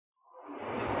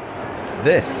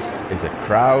This is a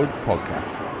Crowd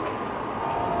podcast.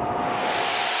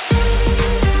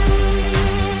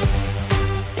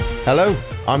 Hello,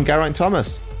 I'm Geraint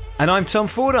Thomas. And I'm Tom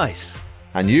Fordyce.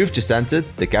 And you've just entered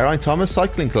the Geraint Thomas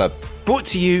Cycling Club. Brought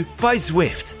to you by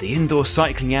Zwift, the indoor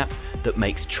cycling app that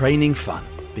makes training fun.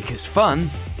 Because fun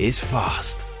is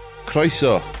fast.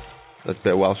 Croeso. That's a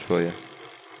bit of Welsh for you.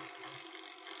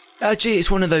 Gee,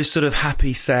 it's one of those sort of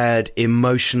happy, sad,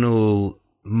 emotional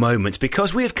moments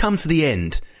because we have come to the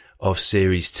end of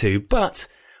Series 2. But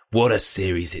what a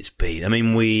series it's been. I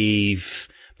mean, we've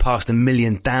passed 1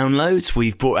 million downloads.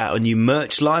 We've brought out a new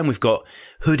merch line. We've got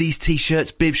hoodies,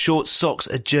 t-shirts, bib shorts, socks,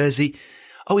 a jersey.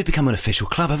 Oh, we've become an official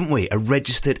club, haven't we? A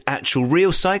registered, actual,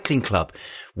 real cycling club.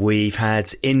 We've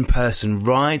had in-person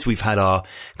rides. We've had our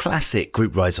classic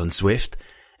group rides on Zwift.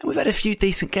 And we've had a few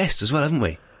decent guests as well, haven't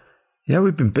we? Yeah,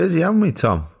 we've been busy, haven't we,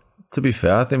 Tom? To be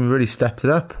fair, I think we really stepped it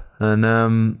up. And,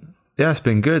 yeah, it's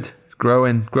been good.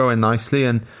 Growing nicely.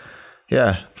 And,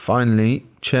 yeah, finally,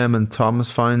 Chairman Tom has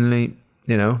finally,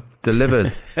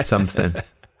 delivered something.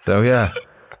 So, yeah,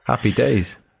 happy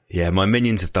days. Yeah, my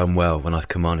minions have done well when I've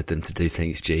commanded them to do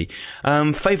things, G.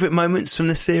 Favourite moments from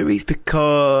the series?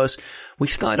 Because we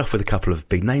started off with a couple of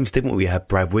big names, didn't we? We had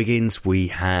Brad Wiggins. We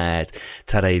had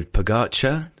Tadej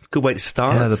Pogacar. It's a good way to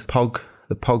start. Yeah, the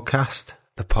podcast.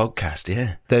 The podcast,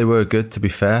 yeah. They were good, to be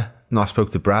fair. Not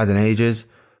spoke to Brad in ages.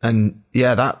 And,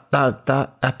 yeah,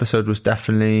 that episode was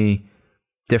definitely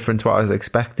different to what I was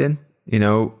expecting.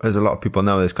 As a lot of people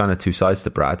know, there's kind of two sides to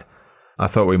Brad. I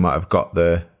thought we might have got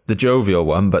the jovial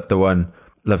one, but the one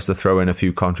loves to throw in a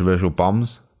few controversial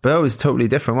bombs. But it was totally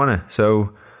different, wasn't it?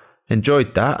 So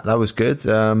enjoyed that. That was good.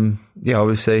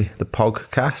 Obviously the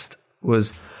podcast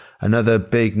was another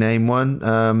big name one.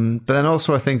 But then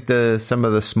also I think some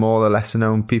of the smaller, lesser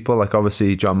known people, like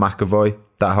obviously John McAvoy,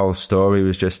 that whole story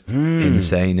was just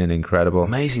insane and incredible.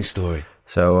 Amazing story.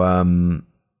 So, and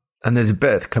there's a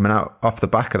bit coming out off the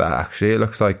back of that, actually. It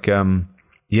looks like,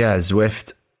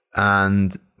 Zwift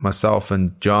and myself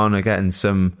and John are getting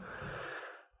some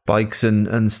bikes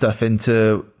and stuff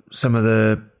into some of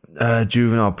the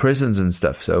juvenile prisons and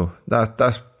stuff. So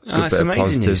that's a good bit of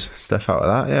positive news. Stuff out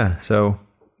of that. Yeah. So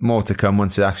more to come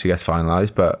once it actually gets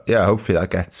finalised. But yeah, hopefully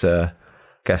that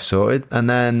gets sorted. And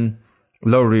then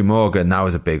Laurie Morgan, that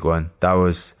was a big one. That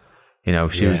was,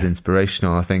 she was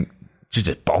inspirational. I think she's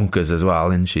just bonkers as well,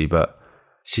 isn't she? But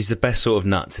she's the best sort of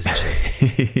nuts, isn't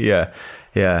she? Yeah.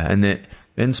 And it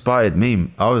inspired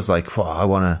me. I was like, I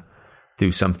want to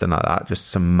do something like that, just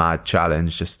some mad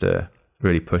challenge, just to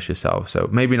really push yourself. So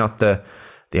maybe not the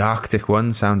Arctic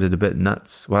one sounded a bit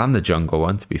nuts. Well, and the jungle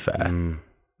one, to be fair.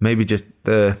 Maybe just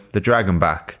the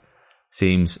Dragonback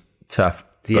seems tough.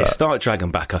 Yeah, start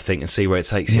Dragonback, I think, and see where it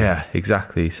takes you. Yeah,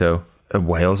 exactly. So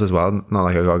Wales as well. Not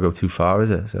like I got to go too far,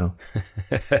 is it? So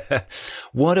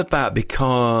what about,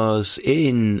 because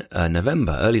in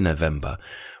early November,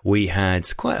 we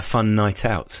had quite a fun night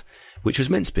out, which was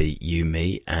meant to be you,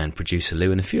 me, and producer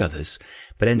Lou and a few others,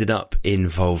 but ended up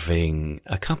involving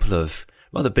a couple of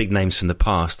rather big names from the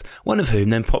past, one of whom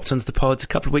then popped onto the pod a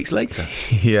couple of weeks later.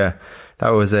 Yeah, that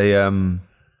was a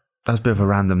bit of a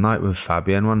random night with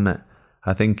Fabian, wasn't it?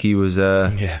 I think he was...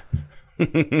 yeah.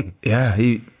 Yeah,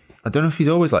 I don't know if he's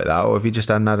always like that or if he just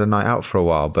hadn't had a night out for a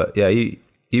while, but yeah,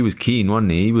 he was keen,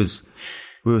 wasn't he? We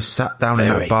were sat down in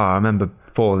that bar. I remember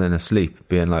falling asleep,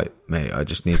 being like, mate, I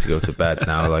just need to go to bed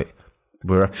now. Like,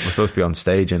 we're supposed to be on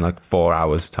stage in like 4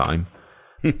 hours time.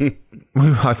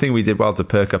 I think we did well to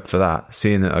perk up for that,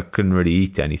 seeing that I couldn't really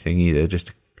eat anything either,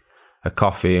 just a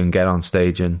coffee and get on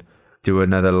stage and do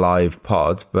another live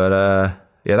pod. But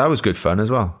yeah, that was good fun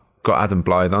as well. Got Adam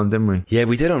Blythe on, didn't we? Yeah,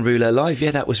 we did on Rouleur Live. Yeah,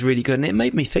 that was really good. And it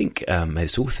made me think, made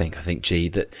us all think, I think, G,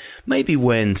 that maybe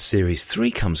when Series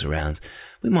 3 comes around,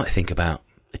 we might think about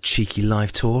a cheeky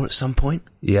live tour at some point.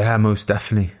 Yeah, most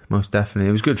definitely. Most definitely.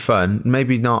 It was good fun.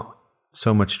 Maybe not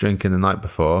so much drinking the night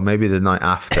before, maybe the night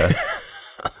after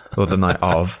or the night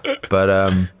of.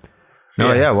 But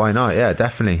yeah, why not? Yeah,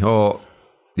 definitely. Or,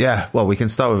 yeah, well, we can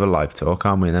start with a live tour,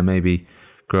 can't we? And then maybe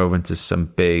grow into some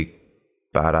big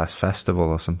badass festival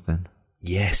or something.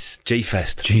 Yes,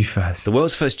 G-Fest. G-Fest. The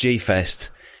world's first G-Fest,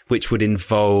 which would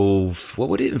involve... What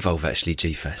would it involve, actually,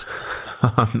 G-Fest?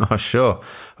 I'm not sure.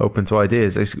 Open to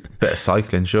ideas. It's a bit of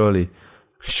cycling, surely.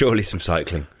 Surely some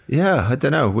cycling. Yeah, I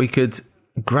don't know. We could...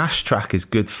 Grass track is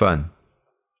good fun.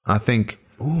 I think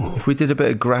if we did a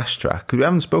bit of grass track... Because we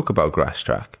haven't spoke about grass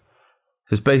track.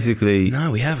 It's basically...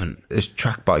 No, we haven't. There's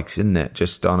track bikes, isn't it?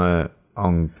 Just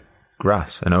on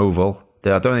grass, an oval.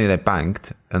 I don't think they're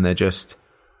banked, and it's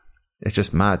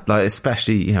just mad. Like,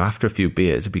 especially, after a few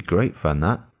beers, it'd be great fun,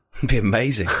 that. It'd be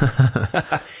amazing.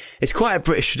 It's quite a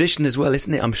British tradition as well,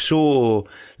 isn't it? I'm sure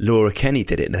Laura Kenny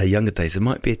did it in her younger days. There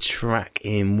might be a track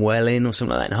in Welling or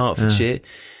something like that in Hertfordshire. Yeah.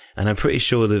 And I'm pretty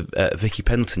sure that Vicky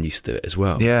Pendleton used to do it as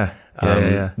well. Yeah.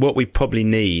 What we probably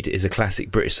need is a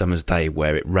classic British summer's day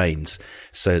where it rains,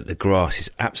 so that the grass is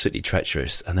absolutely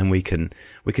treacherous, and then we can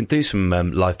do some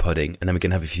live podding, and then we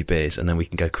can have a few beers, and then we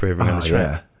can go careering on the track.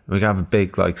 Yeah. We can have a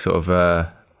big sort of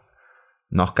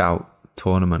knockout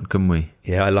tournament, couldn't we?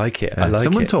 Yeah, I like it.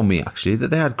 Someone told me actually that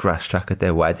they had grass track at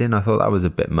their wedding. I thought that was a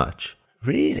bit much.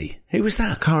 Really? Who was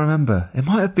that? I can't remember. It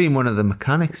might have been one of the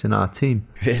mechanics in our team.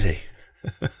 Really?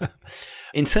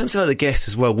 In terms of other guests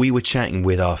as well, we were chatting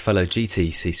with our fellow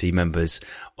GTCC members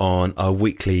on our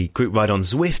weekly group ride on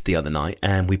Zwift the other night,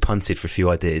 and we punted for a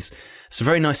few ideas. Some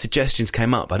very nice suggestions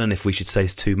came up. I don't know if we should say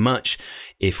too much,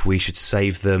 if we should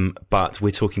save them, but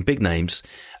we're talking big names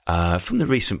from the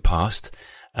recent past,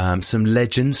 some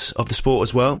legends of the sport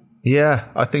as well. Yeah,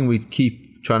 I think we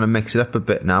keep trying to mix it up a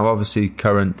bit now. Obviously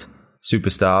current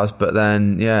superstars, but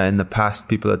then, in the past,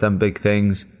 people have done big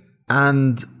things.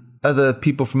 And other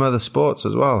people from other sports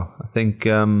as well. I think,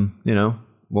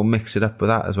 we'll mix it up with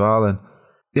that as well. And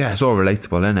it's all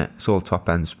relatable, isn't it? It's all top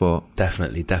end sport.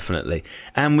 Definitely.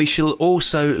 And we shall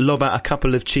also lob out a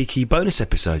couple of cheeky bonus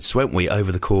episodes, won't we,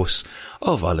 over the course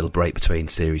of our little break between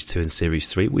Series 2 and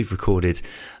Series 3. We've recorded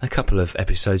a couple of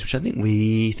episodes, which I think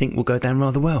will go down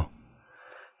rather well.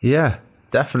 Yeah,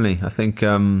 definitely. I think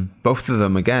both of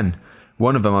them, again,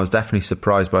 one of them I was definitely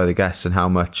surprised by the guests and how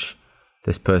much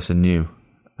this person knew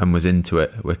and was into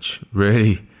it, which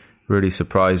really, really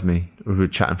surprised me. We were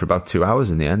chatting for about 2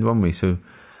 hours in the end, weren't we? So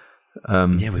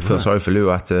we feel sorry for Lou.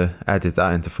 I had to edit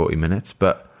that into 40 minutes.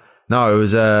 But no, it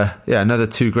was another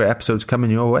 2 great episodes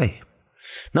coming your way.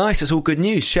 Nice, that's all good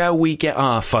news. Shall we get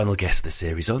our final guest of the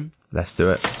series on? Let's do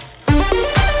it.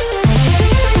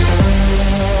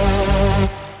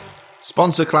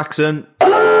 Sponsor klaxon.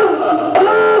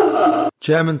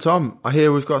 Chairman Tom, I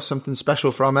hear we've got something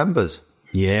special for our members.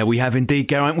 Yeah, we have indeed,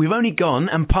 Geraint. We've only gone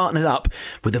and partnered up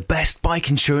with the best bike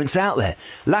insurance out there,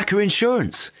 Lacquer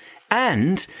Insurance.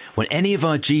 And when any of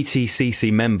our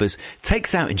GTCC members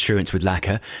takes out insurance with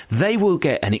Lacquer, they will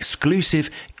get an exclusive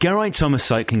Geraint Thomas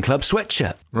Cycling Club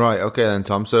sweatshirt. Right, okay then,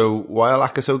 Tom. So why are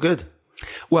Lacquer so good?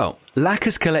 Well,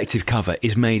 Lacquer's collective cover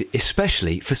is made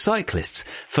especially for cyclists,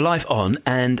 for life on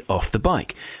and off the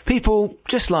bike. People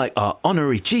just like our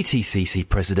honorary GTCC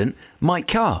president, Mike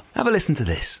Carr. Have a listen to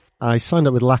this. I signed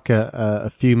up with Lacquer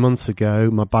a few months ago.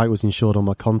 My bike was insured on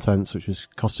my contents, which was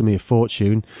costing me a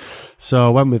fortune. So I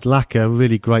went with Lacquer,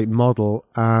 really great model.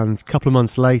 And a couple of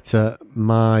months later,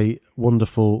 my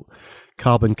wonderful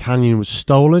Carbon Canyon was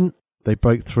stolen. They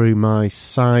broke through my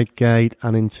side gate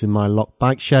and into my locked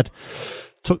bike shed.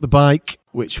 Took the bike,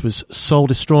 which was soul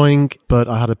destroying, but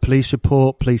I had a police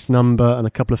report, police number, and a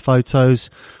couple of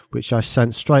photos, which I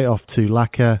sent straight off to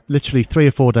Lacquer. Literally 3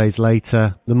 or 4 days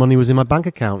later, the money was in my bank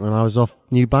account and I was off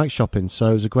new bike shopping. So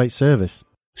it was a great service.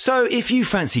 So if you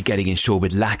fancy getting insured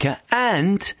with Lacquer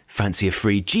and fancy a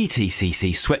free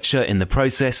GTCC sweatshirt in the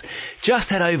process, just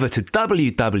head over to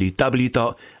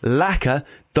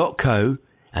www.lacquer.co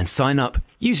and sign up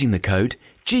using the code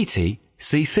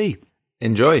GTCC.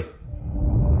 Enjoy.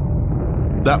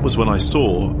 That was when I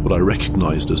saw what I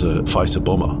recognised as a fighter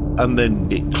bomber. And then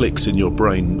it clicks in your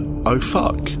brain, oh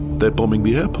fuck, they're bombing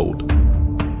the airport.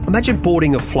 Imagine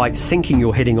boarding a flight thinking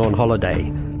you're heading on holiday,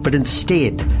 but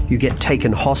instead you get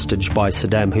taken hostage by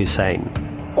Saddam Hussein.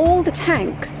 All the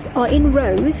tanks are in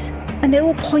rows and they're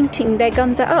all pointing their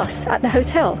guns at us at the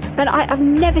hotel. And I've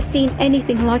never seen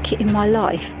anything like it in my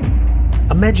life.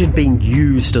 Imagine being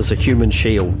used as a human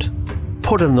shield,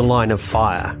 put in the line of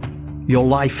fire, your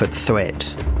life at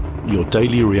threat. Your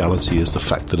daily reality is the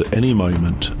fact that at any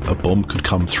moment a bomb could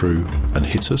come through and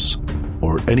hit us,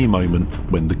 or at any moment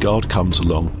when the guard comes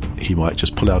along, he might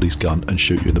just pull out his gun and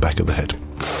shoot you in the back of the head.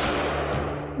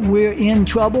 We're in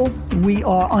trouble. We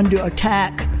are under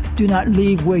attack. Do not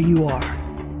leave where you are.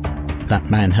 That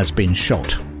man has been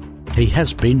shot. He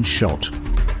has been shot.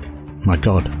 My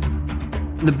God.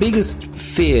 The biggest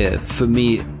fear for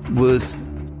me was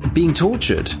being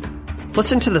tortured.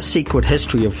 Listen to the secret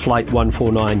history of Flight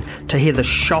 149 to hear the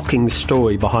shocking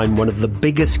story behind one of the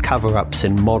biggest cover-ups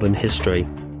in modern history.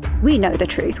 We know the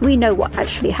truth. We know what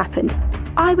actually happened.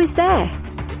 I was there.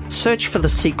 Search for the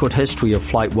secret history of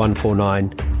Flight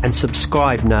 149 and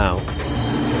subscribe now.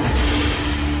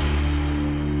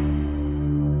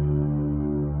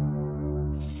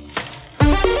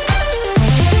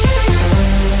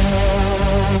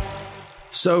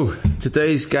 So,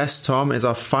 today's guest, Tom, is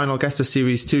our final guest of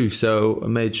Series 2, so I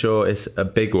made sure it's a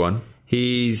big one.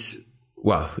 He's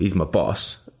my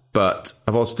boss, but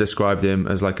I've also described him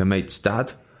as like a mate's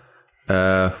dad.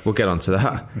 We'll get on to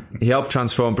that. He helped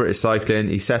transform British cycling.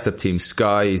 He set up Team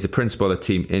Sky. He's a principal at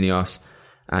Team Ineos.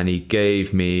 And he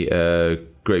gave me a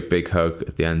great big hug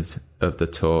at the end of the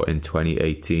Tour in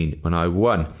 2018 when I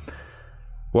won.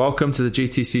 Welcome to the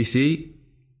GTCC.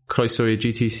 Croeso i'r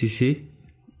GTCC.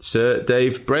 Sir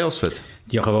Dave Brailsford.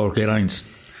 Diolch yn fawr, Geraint.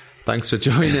 Thanks for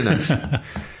joining us.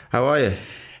 How are you?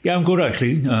 Yeah, I'm good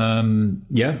actually.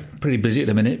 Pretty busy at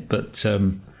the minute, but...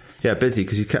 Yeah, busy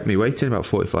because you kept me waiting about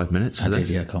 45 minutes for this.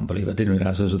 I can't believe it. I didn't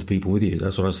realise there was other people with you.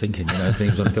 That's what I was thinking.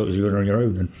 Things I thought you were on your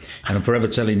own. And I'm forever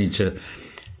telling you to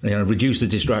reduce the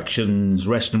distractions,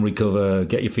 rest and recover,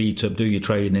 get your feet up, do your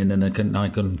training, and I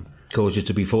can cause you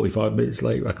to be 45 minutes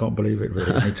late. I can't believe it,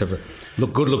 really. I need to have a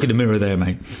good look in the mirror there,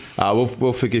 mate.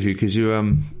 We'll forgive you because you're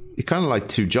kind of like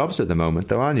two jobs at the moment,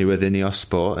 though, aren't you, with Ineos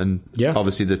Sport and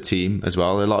obviously the team as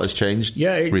well. A lot has changed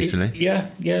recently.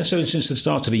 So since the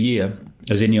start of the year,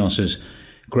 as Ineos has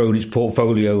grown its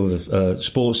portfolio of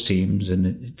sports teams, and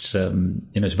it's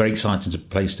it's a very exciting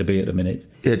place to be at the minute.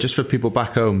 Yeah, just for people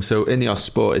back home, so Ineos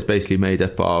Sport is basically made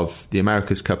up of the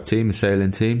America's Cup team, the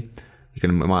sailing team. You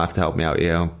might have to help me out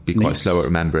here. I'll be quite slow at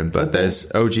remembering, but football. There's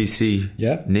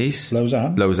OGC Nice,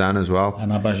 Lausanne as well,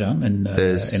 and Abajan in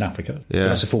Africa. Yeah,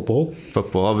 that's a football.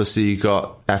 Obviously, you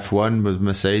got F1 with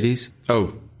Mercedes.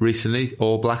 Oh, recently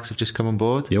All Blacks have just come on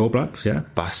board. The All Blacks, yeah,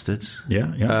 bastards.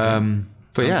 Yeah.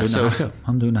 But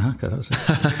I'm doing a hacker. That's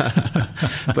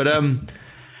it. But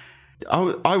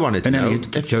I wanted to know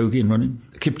Kipchoge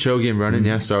and running.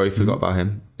 Yeah, sorry, forgot about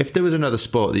him. If there was another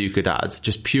sport that you could add,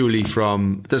 just purely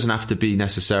from, it doesn't have to be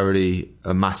necessarily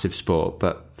a massive sport,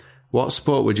 but what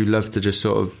sport would you love to just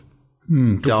sort of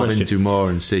delve into more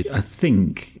and see? I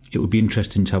think it would be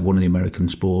interesting to have one of the American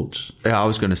sports. Yeah, I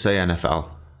was going to say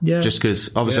NFL. Yeah, just because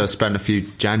obviously I spent a few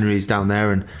Januaries down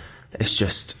there, and it's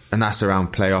just, and that's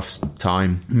around playoffs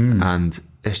time, and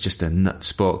it's just a nut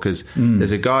sport because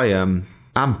there's a guy,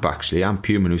 Amp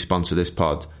Puman, who sponsored this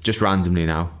pod, just randomly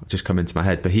now, just come into my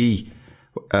head, but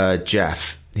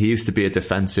Jeff, he used to be a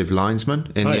defensive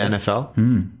linesman in the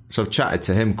NFL. So I've chatted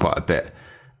to him quite a bit,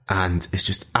 and it's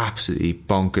just absolutely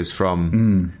bonkers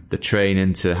from the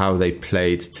training to how they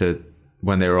played to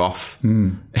when they were off.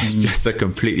 It's just a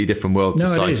completely different world to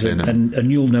cycling.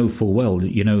 And you'll know full well,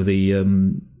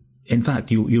 in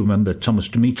fact, you remember Thomas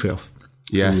Dimitrov,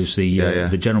 who was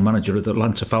the general manager of the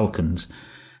Atlanta Falcons,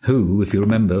 who, if you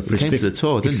remember, for his to the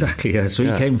Tour, didn't exactly, yeah. So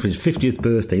he came for his 50th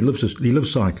birthday. He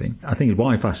loves cycling. I think his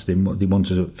wife asked him what he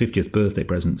wanted as a 50th birthday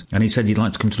present, and he said he'd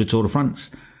like to come to the Tour de France.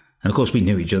 And of course, we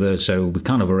knew each other, so we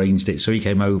kind of arranged it. So he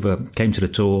came to the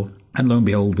Tour, and lo and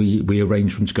behold, we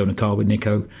arranged for him to go in a car with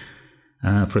Nico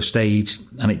for a stage.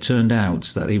 And it turned out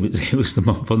that it was the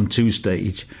Mont Ventoux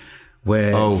stage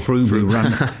where Froome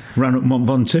ran up Mont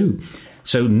Ventoux.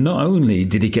 So not only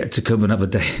did he get to come and have a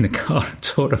day in a car at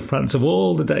Tour de France, of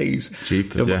all the days,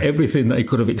 everything that he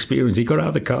could have experienced, he got out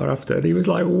of the car after and he was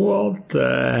like, what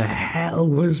the hell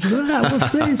was that?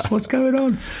 What's this? What's going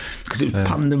on? Because it was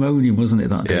pandemonium, wasn't it,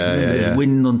 that day? There was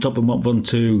wind on top of Mont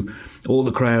Ventoux. All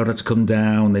the crowd had to come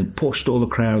down. They pushed all the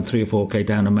crowd 3 or 4K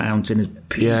down a mountain.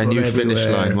 New finish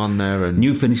line one there. And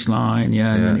new finish line,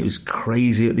 and then it was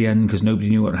crazy at the end because nobody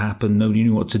knew what happened. Nobody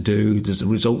knew what to do. Does the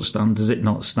result stand? Does it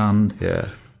not stand? Yeah.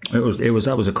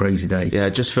 That was a crazy day. Yeah,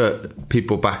 just for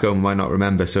people back home who might not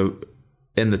remember. So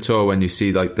in the Tour, when you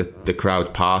see like the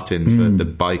crowd parting for the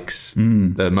bikes,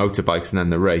 the motorbikes and then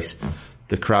the race,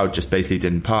 the crowd just basically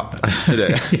didn't part, did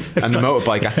it? And the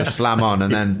motorbike had to slam on,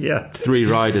 and then 3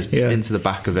 riders into the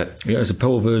back of it. Yeah, it was a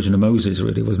poor version of Moses,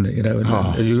 really, wasn't it?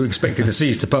 And you were expecting the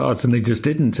seas to part, and they just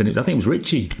didn't. And I think it was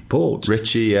Richie Port. The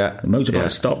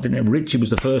motorbike stopped, didn't it? Richie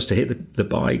was the first to hit the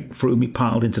bike. Froome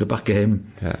piled into the back of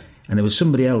him. Yeah. And there was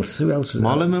somebody else. Who else was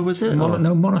Mollema, was it?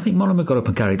 I think Mollema got up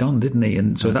and carried on, didn't he?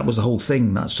 And so that was the whole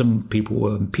thing, that some people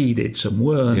were impeded, some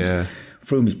weren't. Yeah.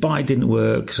 Froome's bike didn't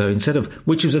work, so instead of,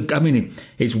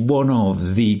 it's one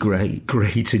of the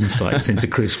great insights into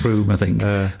Chris Froome, I think.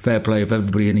 Fair play of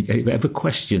everybody, and he ever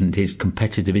questioned his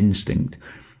competitive instinct.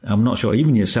 I'm not sure,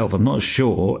 even yourself, I'm not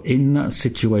sure, in that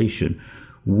situation,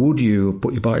 would you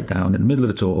put your bike down in the middle of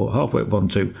the Tour, halfway up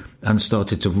Ventoux, and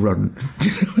started to run?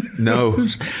 No. It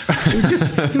was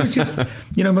just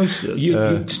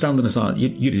you'd stand on the side,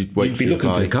 you'd be looking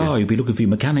for the car, you'd be looking for your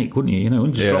mechanic, wouldn't you?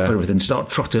 And just drop everything, start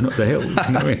trotting up the hill.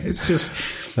 It's just...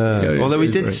 although he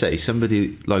did say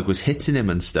somebody was hitting him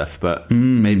and stuff, but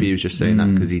maybe he was just saying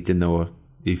that because he didn't know,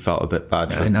 he felt a bit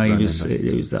bad for it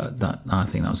was that I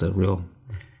think that was a real...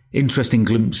 interesting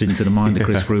glimpse into the mind of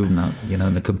Chris Froome,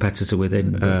 and the competitor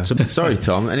within. Sorry,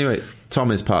 Tom. Anyway, Tom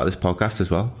is part of this podcast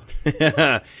as well.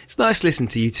 It's nice listening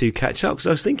to you two catch up, because I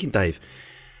was thinking, Dave,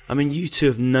 I mean, you two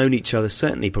have known each other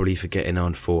certainly probably for getting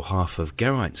on for half of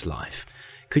Geraint's life.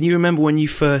 Can you remember when you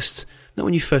first, not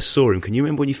when you first saw him, can you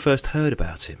remember when you first heard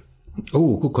about him?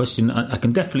 Oh, good question. I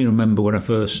can definitely remember when I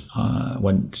first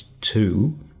went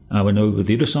over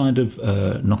the other side of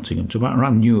Nottingham, to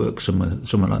around Newark, somewhere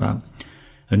like that.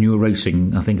 And you were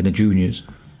racing, I think, in the juniors.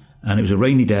 And it was a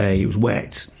rainy day, it was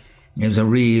wet. It was a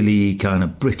really kind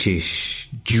of British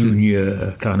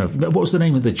junior kind of... What was the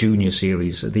name of the junior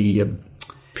series? The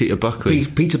Peter Buckley.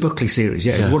 Peter Buckley series,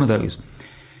 yeah, it was one of those.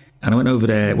 And I went over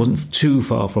there. It wasn't too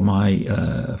far from my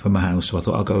house, so I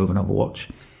thought I'll go over and have a watch.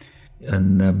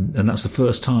 And that's the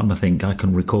first time I think I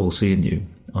can recall seeing you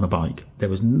on a bike. There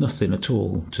was nothing at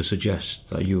all to suggest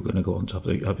that you were going to go on to have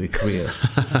a career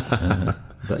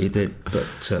that you did.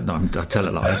 But no, I tell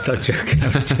a lie. I'm joking.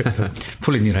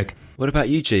 Pulling your leg. What about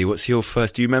you, G? What's your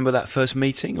first? Do you remember that first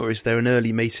meeting, or is there an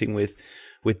early meeting with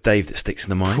Dave that sticks in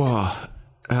the mind?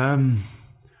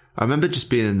 I remember just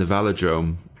being in the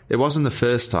velodrome. It wasn't the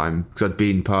first time because I'd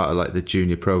been part of like the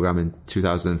junior program in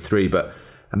 2003, but I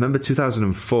remember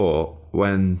 2004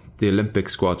 when the Olympic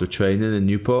squad were training in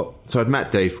Newport. So I'd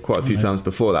met Dave quite a few times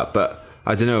before that, but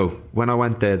I don't know, when I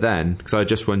went there then, because I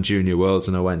just won Junior Worlds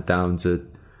and I went down to,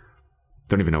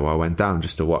 don't even know why I went down,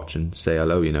 just to watch and say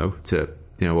hello, to,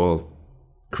 all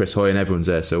Chris Hoy and everyone's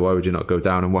there, so why would you not go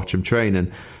down and watch him train?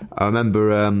 And I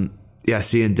remember,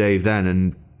 seeing Dave then,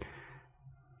 and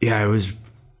it was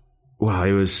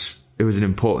an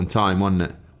important time, wasn't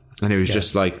it? And it was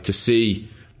just like to see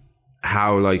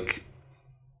how like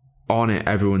on it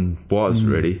everyone was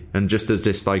really, and just as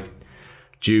this like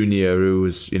junior who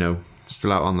was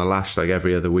still out on the lash like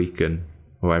every other week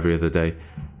or every other day,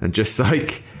 and just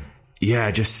like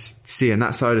just seeing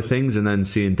that side of things, and then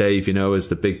seeing Dave as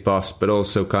the big boss, but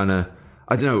also kind of,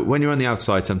 I don't know, when you're on the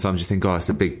outside sometimes you think, oh, it's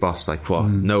a big boss, like what,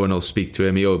 no one will speak to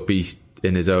him, he'll be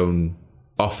in his own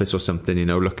office or something,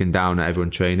 looking down at everyone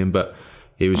training, but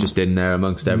he was just in there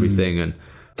amongst everything, and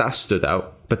that stood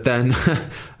out. But then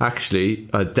actually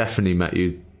I definitely met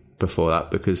you before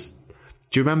that, because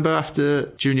do you remember after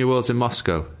Junior Worlds in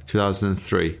Moscow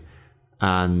 2003,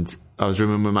 and I was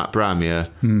rooming with Matt Bramier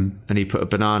and he put a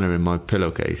banana in my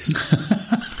pillowcase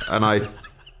and I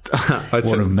took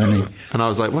one of many, and I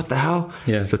was like, what the hell?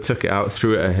 So I took it out,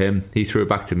 threw it at him, he threw it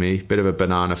back to me, bit of a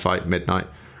banana fight, midnight,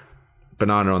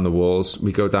 banana on the walls.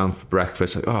 We go down for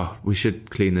breakfast, like, oh, we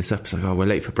should clean this up. It's like, oh, we're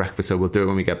late for breakfast, so we'll do it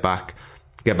when we get back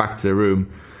to the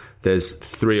room. There's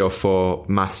 3 or 4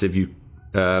 massive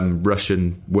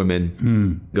Russian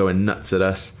women going nuts at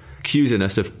us, accusing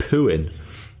us of pooing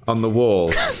on the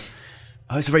walls.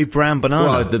 Oh, it's a very brown banana.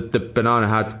 Well, the banana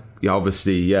had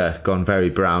obviously gone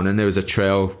very brown, and there was a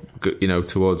trail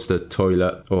towards the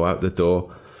toilet or out the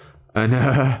door. And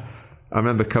I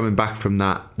remember coming back from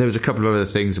that. There was a couple of other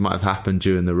things that might have happened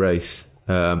during the race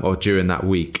or during that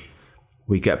week.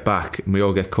 We get back and we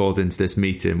all get called into this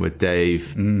meeting with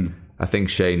Dave. I think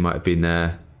Shane might have been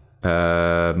there.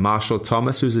 Marshall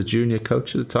Thomas, who was a junior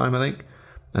coach at the time, I think.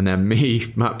 And then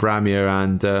me, Matt Bramier,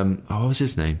 and what was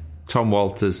his name? Tom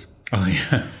Walters. Oh,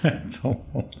 yeah. Tom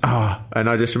Walters. Oh, and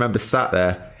I just remember sat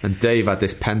there and Dave had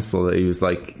this pencil that he was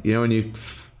like, when you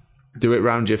do it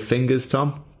round your fingers,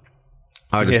 Tom?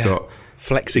 I just thought,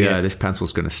 flexing it. This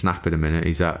pencil's going to snap in a minute.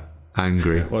 He's that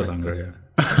angry. I was angry, yeah.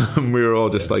 And we were all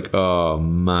just like, oh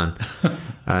man.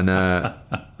 And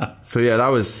so that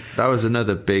was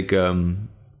another big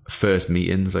first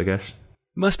meetings, I guess.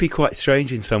 Must be quite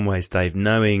strange in some ways, Dave,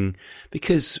 knowing,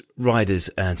 because riders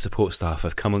and support staff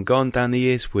have come and gone down the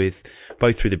years, with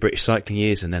both through the British cycling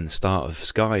years and then the start of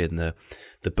Sky and the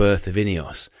birth of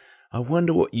Ineos. I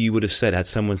wonder what you would have said had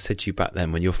someone said to you back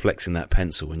then, when you're flexing that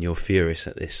pencil and you're furious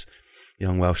at this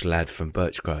young Welsh lad from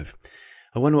Birchgrove.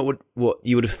 I wonder what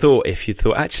you would have thought if you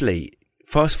thought, actually,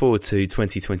 fast forward to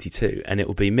 2022 and it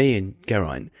will be me and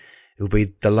Geraint. It will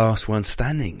be the last one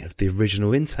standing of the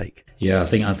original intake. Yeah, I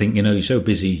think you're so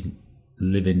busy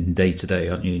living day to day,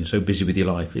 aren't you? You're so busy with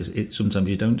your life. It's sometimes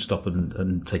you don't stop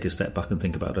and take a step back and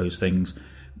think about those things.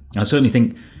 I certainly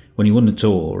think when you won the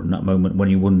Tour, in that moment when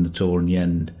you won the Tour in the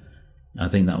end, I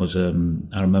think that was,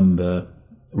 I remember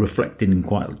reflecting and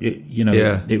quite,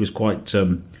 it was quite,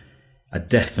 I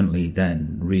definitely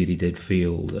then really did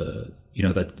feel,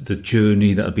 that the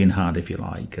journey that had been had, if you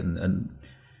like, and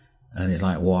it's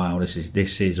like, wow, this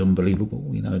is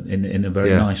unbelievable, in a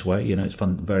very nice way. It's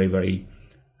fun, very, very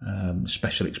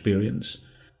special experience.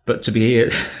 But to be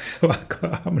here,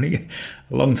 a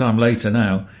long time later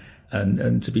now,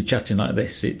 and to be chatting like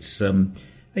this, it's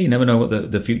you never know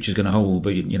what the future's going to hold.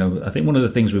 But I think one of the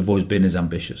things we've always been is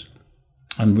ambitious,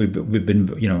 and we've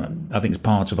been, I think it's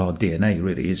part of our DNA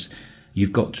really, is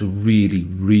you've got to really,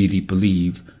 really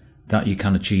believe that you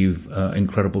can achieve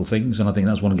incredible things. And I think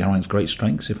that's one of Geraint's great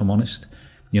strengths, if I'm honest.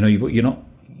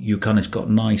 You kind of got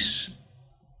nice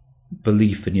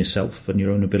belief in yourself and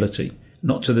your own ability,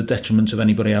 not to the detriment of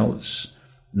anybody else,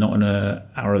 not in a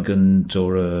arrogant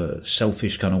or a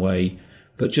selfish kind of way,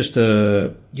 but just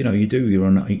you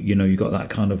got that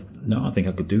kind of, no, I think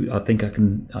I could do, I'll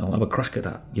have a crack at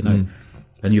that,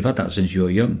 and you've had that since you were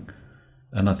young.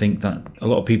 And I think that a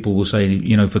lot of people will say,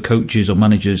 for coaches or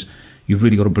managers, you've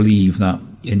really got to believe that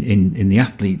in the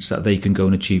athletes that they can go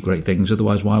and achieve great things.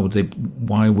 Otherwise, why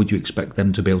would you expect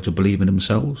them to be able to believe in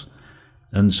themselves?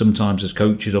 And sometimes as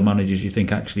coaches or managers, you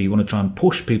think actually you want to try and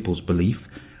push people's belief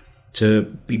to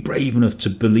be brave enough to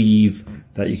believe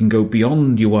that you can go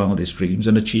beyond your wildest dreams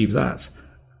and achieve that.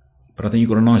 But I think you've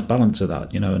got a nice balance of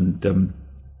that, and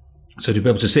so to be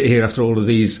able to sit here after all of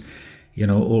these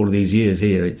years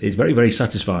here, it's very, very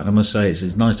satisfying. I must say,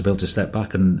 it's nice to be able to step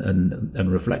back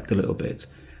and reflect a little bit.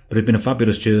 But it's been a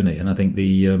fabulous journey, and I think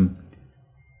the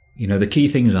key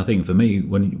things, I think for me,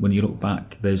 when you look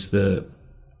back, there's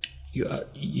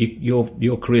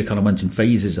your career kind of went in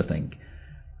phases, I think,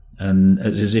 and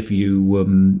as if your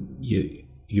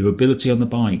ability on the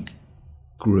bike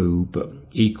grew, but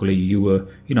equally you were,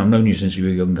 I've known you since you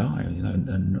were a young guy,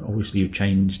 and obviously you've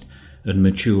changed and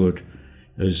matured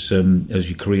as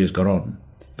your career's gone on.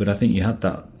 But I think you had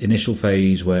that initial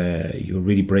phase where you were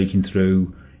really breaking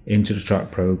through into the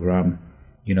track program.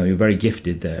 You're very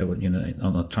gifted there.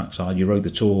 On the track side, you rode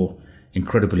the Tour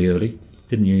incredibly early,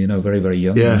 didn't you? Very, very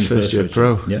young. Yeah, first year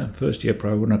pro. Yeah, first year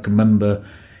pro. And I can remember,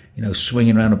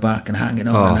 swinging around the back and hanging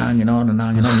on and hanging on and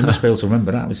hanging on. You must be able to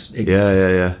remember that.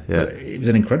 Yeah. It was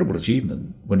an incredible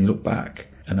achievement when you look back.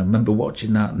 And I remember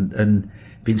watching that and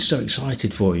being so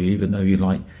excited for you, even though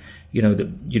that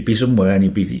you'd be somewhere and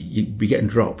you'd be getting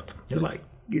dropped. Like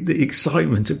the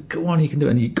excitement of, go on, you can do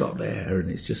it, and you got there, and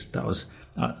it's just that was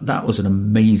an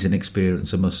amazing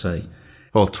experience, I must say.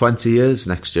 Well, 20 years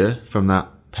next year from that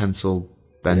pencil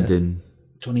bending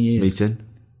 20 years meeting.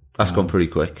 That's gone pretty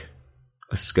quick.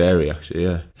 That's scary, actually.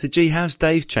 Yeah. So, G, how's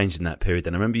Dave changed in that period?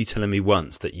 Then I remember you telling me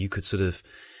once that you could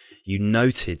you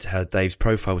noted how Dave's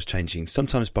profile was changing,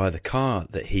 sometimes by the car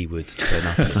that he would turn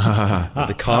up in.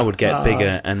 The car would get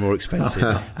bigger and more expensive,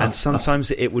 and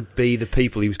sometimes it would be the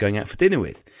people he was going out for dinner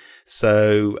with.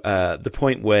 So the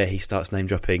point where he starts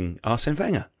name-dropping Arsene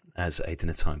Wenger as a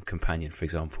dinner-time companion, for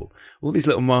example. All these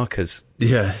little markers.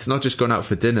 Yeah, it's not just going out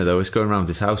for dinner, though. It's going around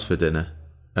his house for dinner.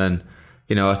 And,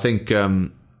 I think,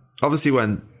 obviously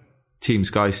when Team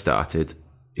Sky started,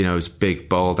 it was big,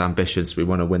 bold ambitions. We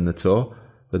want to win the Tour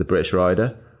with a British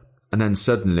rider, and then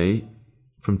suddenly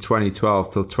from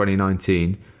 2012 till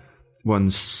 2019 won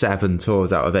 7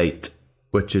 tours out of 8,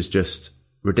 which is just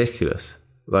ridiculous.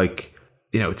 Like,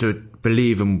 to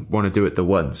believe and want to do it the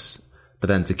once, but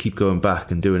then to keep going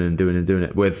back and doing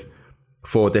it with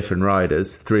 4 different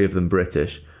riders, 3 of them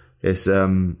British, it's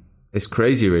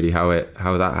crazy really how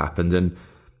that happened.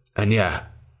 And yeah,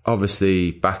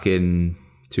 obviously back in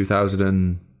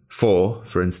 2004,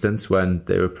 for instance, when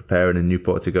they were preparing in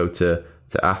Newport to go to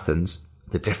Athens,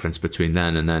 the difference between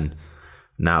then and then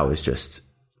now is just,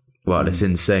 it's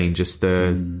insane. Just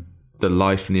the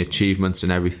life and the achievements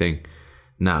and everything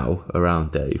now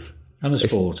around Dave. And the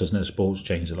sport, hasn't it? Sport's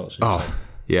changed a lot since then.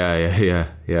 Yeah.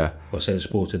 Well, I say the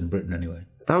sport in Britain anyway.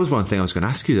 That was one thing I was going to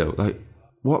ask you though. Like,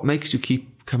 what makes you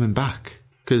keep coming back?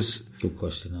 Because good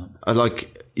question. That.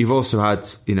 You've also had,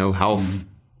 health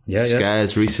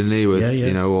scares recently with,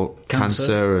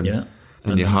 cancer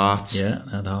and your heart. Yeah,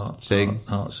 and heart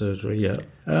surgery, yeah.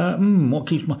 What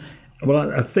keeps my...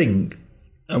 Well, I think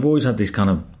I've always had this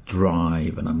kind of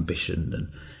drive and ambition,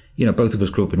 and, both of us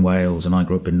grew up in Wales, and I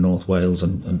grew up in North Wales,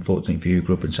 and unfortunately for you,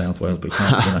 grew up in South Wales, but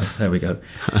there we go.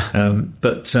 I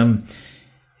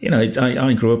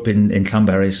grew up in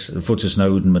Llanberis, at the foot of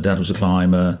Snowdon. My dad was a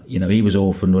climber. He was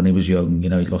orphaned when he was young. He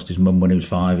lost his mum when he was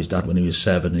 5, his dad when he was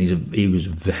 7. He was a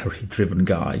very driven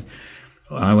guy.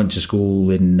 I went to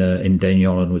school in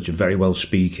Dainiolan, which is very well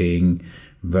speaking,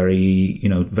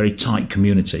 very tight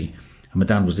community. And my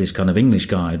dad was this kind of English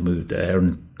guy who'd moved there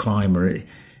and climber.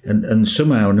 And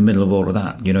somehow in the middle of all of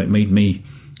that, it made me,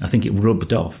 I think it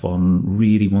rubbed off on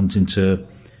really wanting to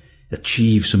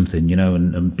achieve something,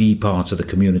 and be part of the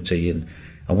community, and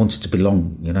I wanted to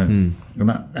belong, and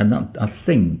that I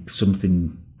think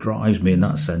something drives me in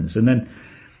that sense. And then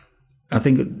I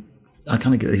think I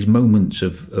kind of get these moments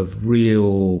of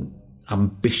real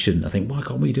ambition. I think, why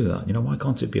can't we do that? Why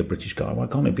can't it be a British guy? Why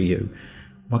can't it be you?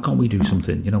 Why can't we do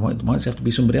something? Why does it have to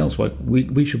be somebody else? Why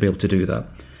we should be able to do that?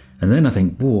 And then I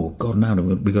think, whoa, God, now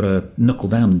we've got to knuckle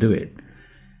down and do it.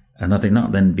 And I think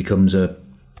that then becomes a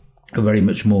very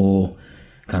much more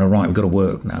kind of, right, we've got to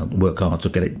work now, work hard to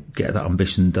get that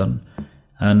ambition done.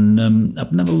 And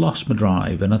I've never lost my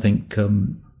drive. And I think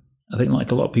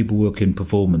like a lot of people work in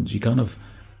performance, you kind of,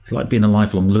 it's like being a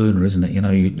lifelong learner, isn't it? You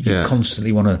know, you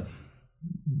constantly want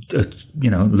to,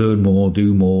 learn more,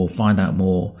 do more, find out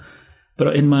more.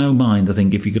 But in my own mind, I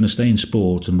think if you're going to stay in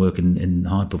sport and work in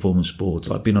high performance sports,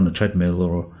 like being on a treadmill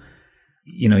or,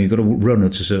 you've got to run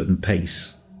at a certain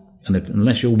pace. And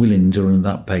unless you're willing to run at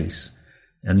that pace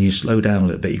and you slow down a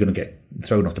little bit, you're going to get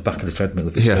thrown off the back of the treadmill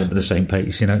if it's going at the same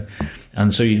pace,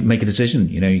 And so you make a decision,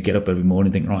 you get up every morning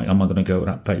and think, right, am I going to go at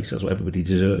that pace? That's what everybody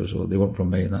deserves, what they want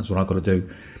from me, and that's what I've got to do.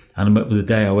 And the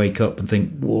day I wake up and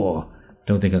think, whoa,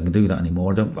 don't think I can do that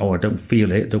anymore, I don't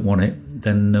feel it, don't want it,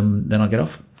 then I get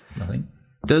off, I think.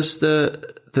 Does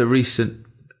the recent,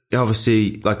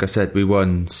 obviously, like I said, we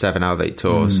won 7 out of 8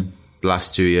 tours the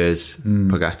last 2 years,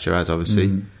 Pogacar has obviously.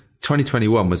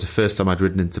 2021 was the first time I'd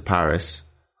ridden into Paris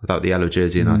without the yellow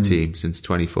jersey in our team since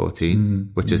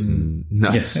 2014, which is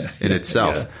nuts in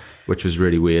itself, which was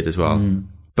really weird as well.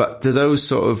 But do those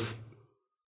sort of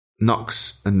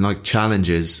knocks and like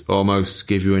challenges almost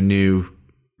give you a new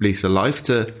lease of life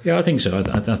to? Yeah, I think so.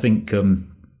 I think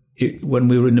when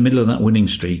we were in the middle of that winning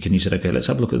streak and you said, okay, let's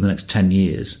have a look at the next 10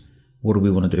 years. What do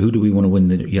we want to do? Who do we want to win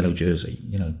the yellow jersey?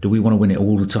 Do we want to win it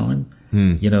all the time?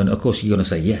 And of course you're going to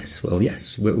say yes. Well,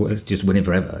 yes, let's just win it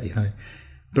forever,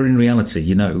 But in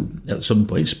reality, at some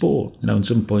point, sport, at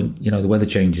some point, the weather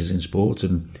changes in sport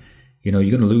and, you're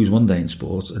going to lose one day in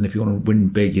sport. And if you want to win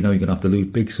big, you're going to have to lose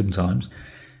big sometimes.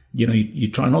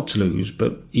 You try not to lose,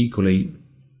 but equally,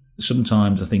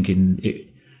 sometimes I think it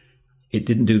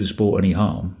didn't do the sport any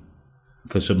harm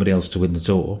for somebody else to win the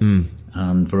tour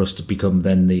and for us to become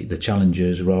then the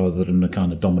challengers rather than the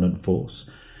kind of dominant force.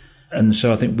 And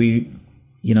so I think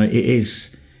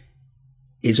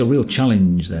it's a real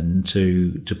challenge then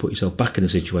to put yourself back in a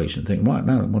situation and think, right,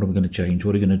 now what are we going to change?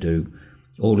 What are we going to do?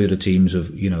 All the other teams are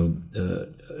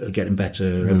getting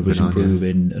better, everybody's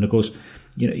improving. And of course,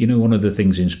 one of the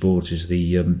things in sport is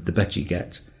the better you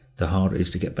get, the harder it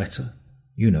is to get better.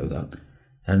 You know that.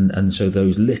 And so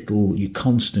those little, you're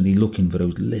constantly looking for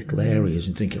those little areas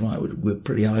and thinking, right, we're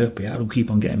pretty high up here. How do we keep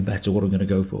on getting better? What are we going to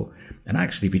go for? And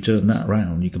actually, if you turn that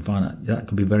around, you can find that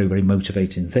can be a very, very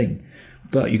motivating thing.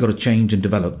 But you've got to change and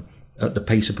develop at the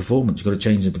pace of performance. You've got to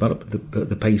change and develop at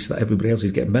the pace that everybody else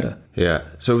is getting better. Yeah.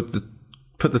 So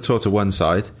put the tour to one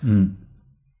side.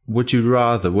 Would you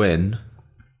rather win?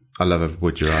 I love a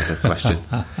would you rather question.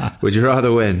 Would you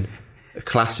rather win a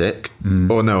classic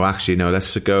or no? Actually, no.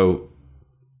 Let's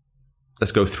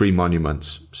go 3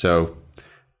 monuments. So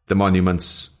the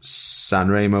monuments: San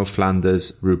Remo,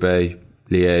 Flanders, Roubaix,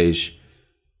 Liège,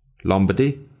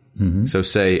 Lombardy. So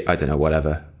say, I don't know,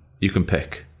 whatever. You can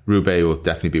pick. Roubaix will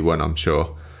definitely be one, I'm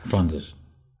sure. Flanders?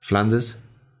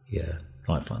 Yeah,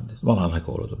 I like Flanders. Well, I like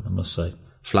all of them, I must say.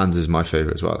 Flanders is my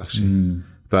favourite as well, actually.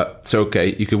 But, so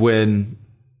okay, you could win,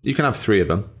 you can have 3 of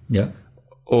them. Yeah.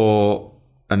 Or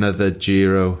another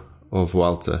Giro or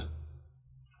Vuelta.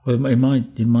 Well, in my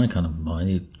kind of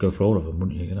mind, you'd go for all of them,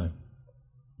 wouldn't you?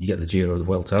 You get the Giro, the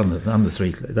Vuelta, and the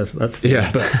 3. That's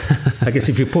yeah. But I guess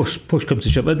if you push comes to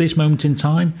shove, at this moment in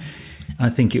time, I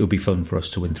think it would be fun for us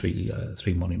to win 3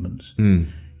 monuments.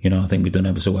 I think we've done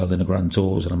ever so well in the Grand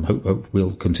Tours, and I hope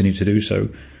we'll continue to do so.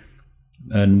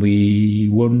 And we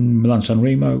won Milan-San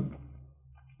Remo.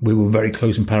 We were very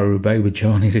close in Paris-Roubaix with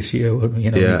Johnny this year.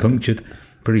 We punctured.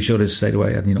 Pretty sure they stayed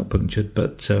away, hadn't you? Not punctured,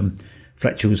 but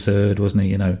Fletcher was 3rd, wasn't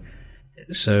he?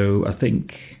 So I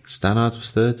think Stannard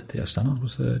was 3rd. Yeah, Stannard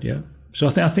was 3rd. Yeah. So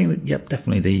I think that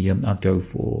definitely I'd go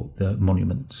for the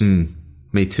monuments.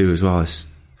 Me too, as well.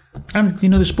 And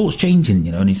the sport's changing.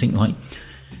 And you think like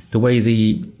the way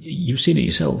you've seen it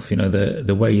yourself.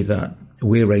 The way that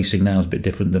we're racing now is a bit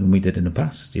different than we did in the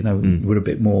past. We're a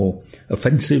bit more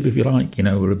offensive, if you like.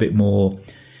 We're a bit more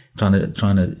trying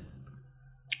to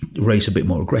race a bit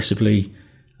more aggressively.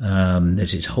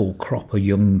 There's this whole crop of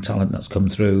young talent that's come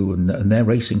through, and they're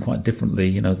racing quite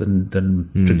differently, than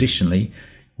traditionally,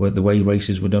 where the way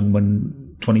races were done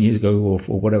when 20 years ago or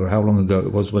whatever, how long ago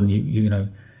it was when you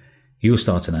were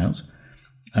starting out.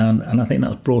 And I think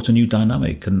that's brought a new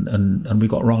dynamic, and we've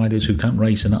got riders who can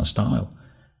race in that style.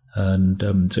 And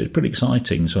so it's pretty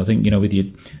exciting. So I think, with your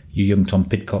young Tom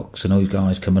Pidcocks and those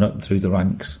guys coming up through the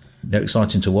ranks, they're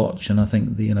exciting to watch. And I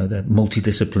think, they're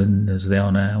multidisciplined as they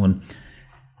are now.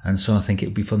 And so I think it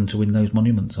would be fun to win those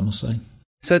monuments, I must say.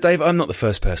 So, Dave, I'm not the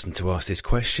first person to ask this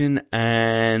question,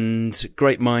 and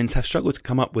great minds have struggled to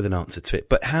come up with an answer to it.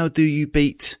 But how do you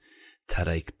beat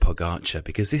Tadej Pogacar?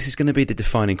 Because this is going to be the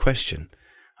defining question,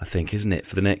 I think, isn't it,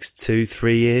 for the next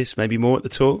 2-3 years, maybe more at the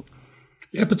Tour?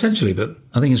 Yeah, potentially, but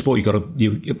I think in sport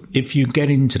if you get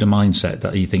into the mindset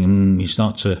that you think you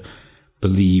start to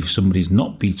believe somebody's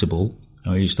not beatable,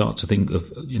 or you start to think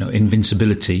of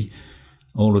invincibility,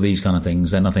 all of these kind of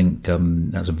things, then I think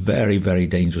that's a very, very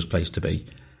dangerous place to be.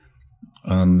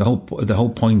 The whole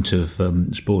point of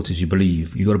sport is you got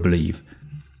to believe.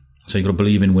 So you got to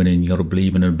believe in winning. You got to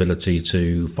believe in an ability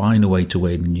to find a way to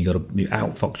win. You got to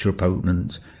outfox your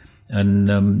opponent,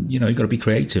 and you got to be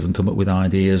creative and come up with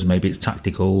ideas. Maybe it's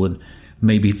tactical, and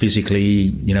maybe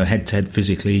physically, head to head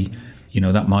physically,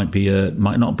 that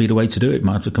might not be the way to do it.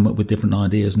 Might have to come up with different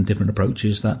ideas and different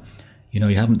approaches that you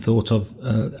haven't thought of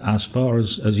as far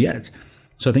as yet.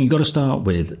 So I think you've got to start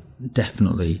with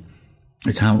definitely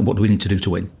it's what do we need to do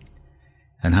to win,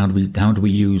 and how do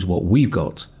we use what we've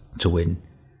got to win.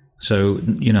 So,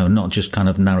 not just kind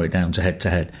of narrow it down to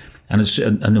head,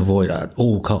 and avoid at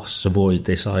all costs, avoid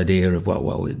this idea of,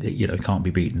 it can't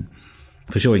be beaten.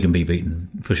 For sure he can be beaten.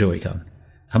 For sure he can.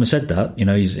 Having said that,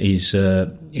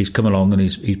 he's come along and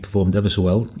he's performed ever so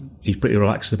well. He's pretty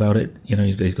relaxed about it.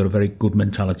 He's got a very good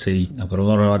mentality. I've got a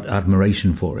lot of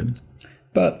admiration for him.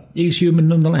 But he's human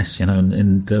nonetheless, and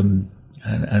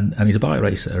he's a bike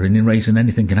racer, and in racing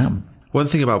anything can happen. One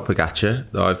thing about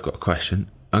Pogačar, though, I've got a question.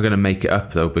 I'm going to make it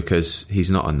up, though, because he's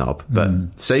not a knob.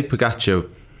 But say Pogačar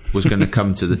was going to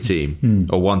come to the team,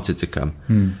 or wanted to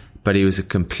come, but he was a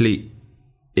complete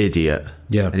idiot.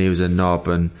 Yeah. And he was a knob,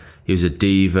 and he was a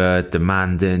diva,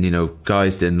 demanding,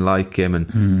 guys didn't like him,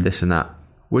 and this and that.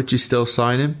 Would you still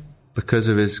sign him because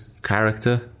of his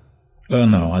character?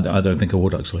 No, I don't think I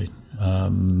would, actually.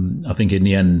 I think in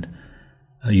the end,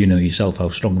 you know yourself how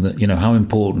strong that, how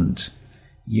important...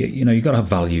 you've got to have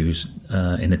values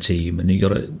in a team, and you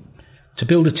got to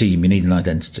build a team. You need an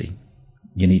identity,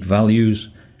 you need values,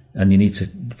 and you need to.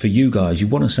 For you guys, you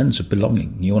want a sense of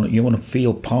belonging. You want to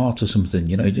feel part of something.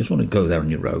 You just want to go there on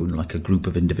your own, like a group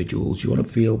of individuals. You want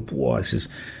to feel,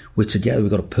 we're together.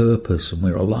 We've got a purpose, and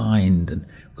we're aligned, and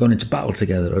going into battle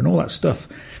together, and all that stuff.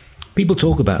 People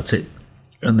talk about it,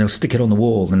 and they'll stick it on the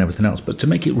wall and everything else. But to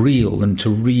make it real and to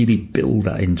really build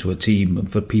that into a team, and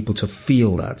for people to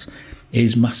feel that,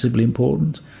 is massively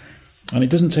important. And it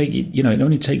doesn't take, it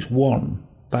only takes one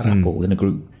bad apple in a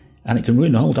group, and it can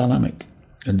ruin the whole dynamic.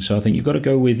 And so I think you've got to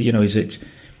go with, is it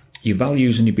your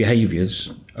values and your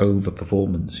behaviours over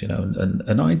performance,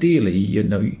 and ideally, you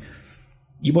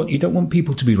don't want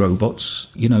people to be robots,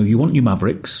 you want your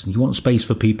mavericks, you want space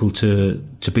for people to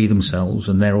be themselves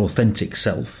and their authentic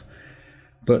self.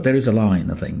 But there is a line,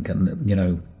 I think,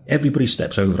 and, everybody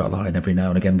steps over that line every now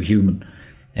and again. We're human.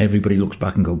 Everybody looks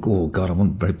back and go, oh, God,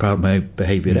 I'm very proud of my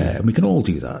behaviour there. And we can all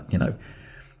do that,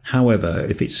 However,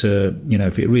 if it's,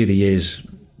 if it really is,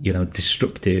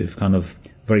 destructive, kind of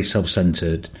very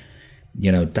self-centred,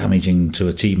 damaging to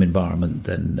a team environment,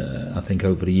 then I think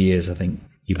over the years, Have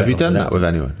you done that with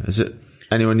anyone? Is it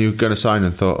anyone you're going to sign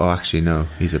and thought, oh, actually, no,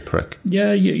 he's a prick?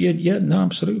 Yeah, no,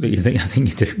 absolutely. I think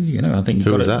you do, I think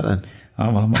Who was that then? Oh,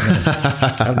 well, I'm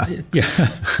not gonna,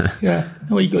 yeah.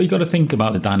 Well, you got to think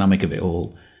about the dynamic of it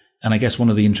all. And I guess one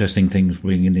of the interesting things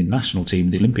bringing in the national team,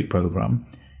 the Olympic program,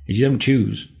 is you don't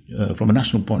choose from a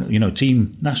national point,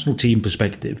 national team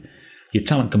perspective. Your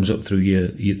talent comes up through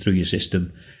your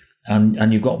system,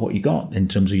 and you've got what you got in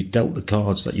terms of you dealt the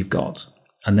cards that you've got,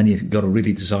 and then you've got to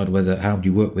really decide how do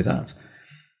you work with that.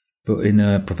 But in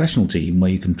a professional team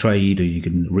where you can trade or you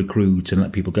can recruit and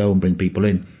let people go and bring people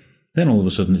in, then all of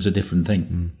a sudden it's a different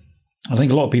thing. I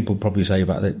think a lot of people probably say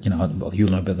about it, you'll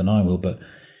know better than I will, but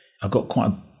I've got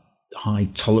quite a high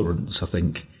tolerance, I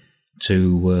think,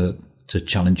 to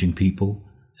challenging people.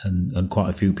 And quite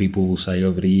a few people will say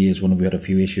over the years, when we had a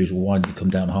few issues, well, why did you come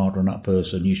down harder on that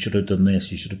person? You should have done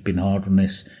this. You should have been hard on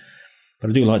this. But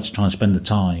I do like to try and spend the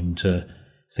time to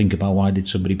think about why did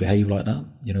somebody behave like that?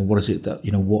 What is it that,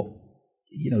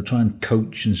 try and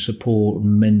coach and support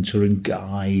and mentor and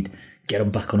guide, get them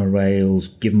back on the rails,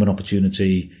 give them an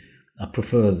opportunity. I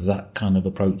prefer that kind of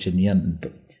approach in the end.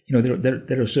 But,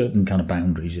 there are certain kind of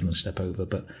boundaries you don't step over,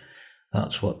 but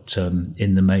that's what,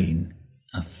 in the main,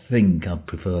 I think I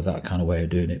prefer that kind of way of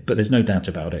doing it. But there's no doubt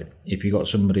about it. If you've got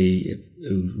somebody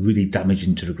who's really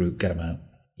damaging to the group, get them out.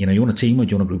 You want a team or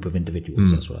do you want a group of individuals?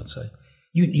 That's what I'd say.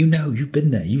 You've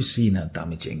been there. You've seen how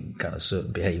damaging kind of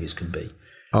certain behaviours can be.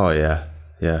 Oh, yeah.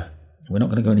 Yeah. We're not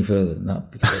going to go any further than that,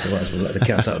 because otherwise we'll let the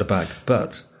cat out of the bag.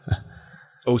 But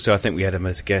also, I think we had him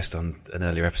as a guest on an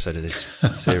earlier episode of this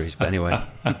series. But anyway.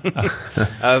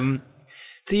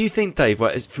 Do you think, Dave,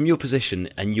 from your position,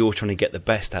 and you're trying to get the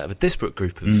best out of a disparate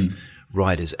group of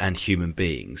riders and human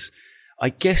beings, I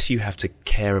guess you have to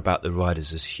care about the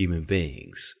riders as human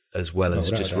beings as well as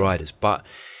just riders. But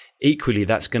equally,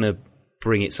 that's going to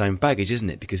bring its own baggage, isn't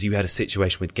it? Because you had a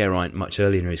situation with Geraint much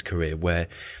earlier in his career where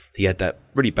he had that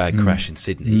really bad crash in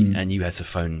Sydney, and you had to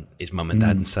phone his mum and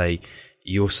dad and say,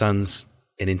 your son's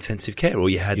in intensive care, or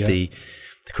you had the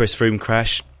Chris Froome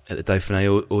crash at the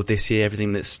Dauphiné, or this year,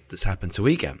 everything that's happened to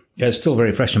Egan. Yeah, it's still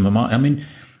very fresh in my mind. I mean,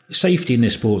 safety in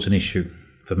this sport's an issue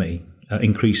for me,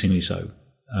 increasingly so.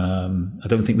 I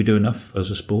don't think we do enough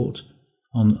as a sport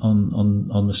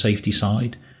on the safety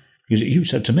side. Because you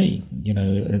said to me,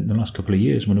 in the last couple of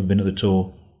years when I've been at the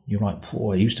Tour, you're like,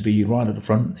 boy, it used to be you ride at the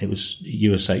front,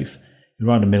 you were safe. You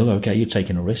ride in the middle, okay, you're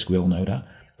taking a risk, we all know that.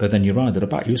 But then you ride at the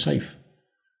back, you're safe.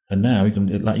 And now, you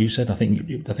can, like you said, I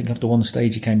think after one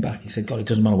stage you came back, you said, God, it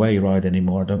doesn't matter where you ride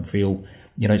anymore. I don't feel,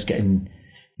 it's getting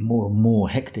more and more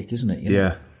hectic, isn't it?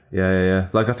 Yeah.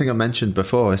 Like I think I mentioned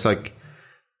before, it's like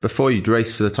before you'd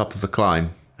race for the top of the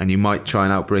climb and you might try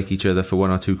and outbrake each other for one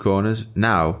or two corners.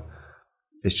 Now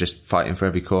it's just fighting for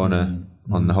every corner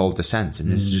on the whole descent.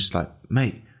 And it's just like,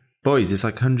 mate, boys, it's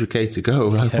like 100k to go.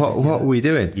 Like, what are we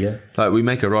doing? Yeah. Like, we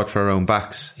make a rod for our own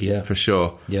backs. Yeah. For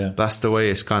sure. Yeah. That's the way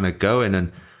it's kind of going.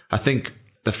 And I think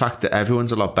the fact that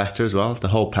everyone's a lot better as well, the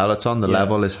whole peloton, the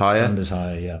level is higher. And is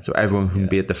higher, yeah. So everyone can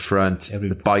be at the front.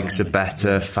 The bikes are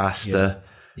better, faster.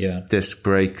 Yeah. Disc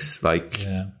brakes,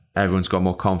 everyone's got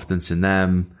more confidence in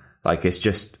them. Like, it's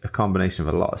just a combination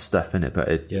of a lot of stuff in it, but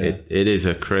it is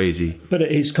a crazy. But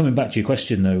it's coming back to your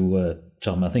question, though,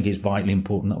 Tom. I think it's vitally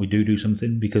important that we do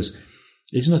something, because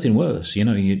there's nothing worse.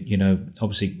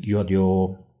 Obviously you had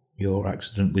your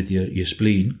accident with your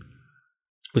spleen,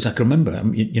 which I can remember.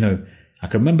 I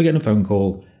can remember getting a phone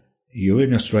call. You were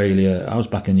in Australia. I was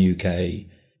back in the UK.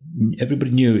 Everybody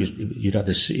knew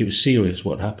it was serious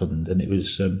what happened, and it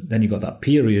was. Then you got that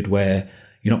period where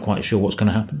you're not quite sure what's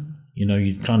going to happen.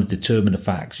 You're trying to determine the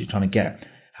facts. You're trying to get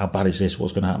how bad is this?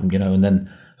 What's going to happen? And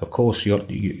then of course you got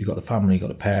the family, you got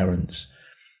the parents,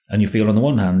 and you feel on the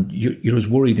one hand you're as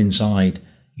worried inside.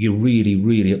 You're really,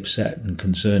 really upset and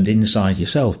concerned inside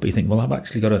yourself, but you think, well, I've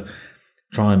actually got to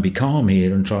try and be calm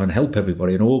here and try and help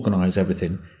everybody and organise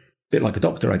everything. A bit like a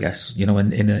doctor, I guess, in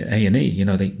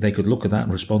A&E, they could look at that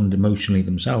and respond emotionally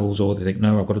themselves, or they think,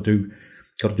 no, I've got to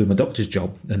do my doctor's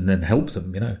job and then help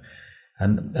them,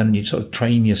 and you sort of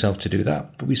train yourself to do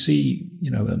that. But we see,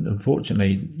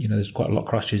 unfortunately, there's quite a lot of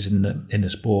crashes in the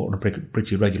sport on a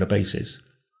pretty regular basis.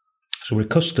 So we're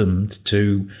accustomed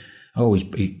to,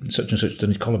 he such and such done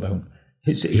his collarbone.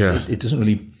 It doesn't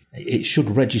really. It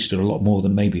should register a lot more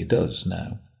than maybe it does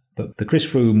now. But the Chris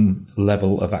Froome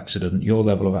level of accident, your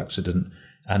level of accident,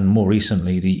 and more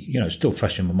recently, it's still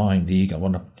fresh in my mind, the Egan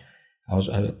one. I was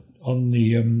on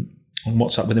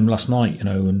WhatsApp with him last night,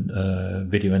 and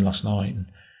videoing last night, and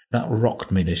that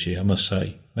rocked me this year, I must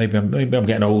say. Maybe I'm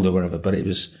getting older, or whatever, but it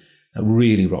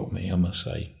really rocked me, I must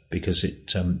say, because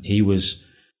he was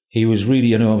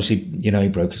really, obviously, he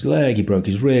broke his leg, he broke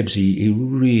his ribs, he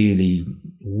really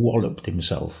walloped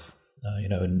himself,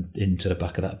 into the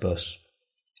back of that bus.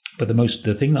 But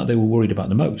the thing that they were worried about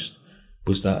the most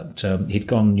was that he'd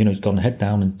gone head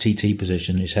down in TT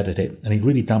position, his head had hit, and he'd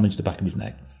really damaged the back of his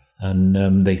neck.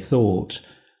 And they thought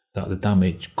that the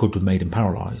damage could have made him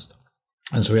paralysed.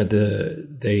 And so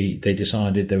they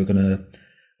decided they were going to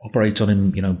operate on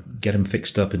him, get him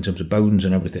fixed up in terms of bones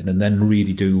and everything, and then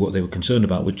really do what they were concerned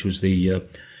about, which was the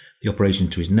operation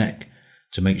to his neck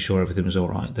to make sure everything was all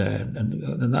right there.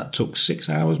 And that took 6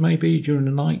 hours maybe during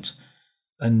the night.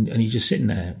 And you're just sitting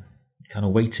there kind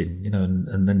of waiting,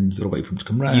 and then you've got to wait for him to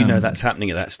come round. That's happening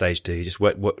at that stage, do you? Just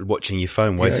watching your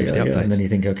phone, waiting for the updates. And then you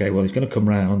think, okay, well, he's going to come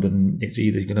round, and it's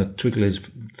either going to twiddle his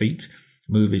feet,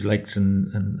 move his legs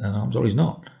and arms, or he's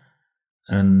not.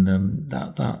 And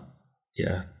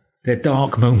they're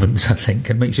dark moments, I think,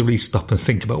 and makes you really stop and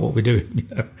think about what we're doing.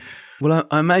 Well,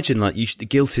 I imagine the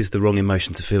guilt is the wrong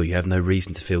emotion to feel. You have no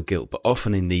reason to feel guilt. But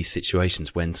often in these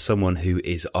situations, when someone who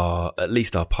is at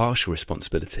least our partial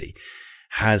responsibility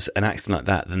has an accident like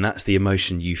that, then that's the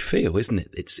emotion you feel, isn't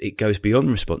it? It goes beyond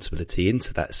responsibility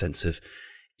into that sense of,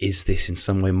 is this in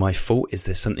some way my fault? Is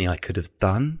there something I could have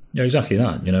done? Yeah, exactly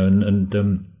that.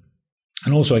 And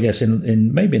also, I guess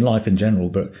in maybe in life in general,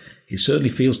 but it certainly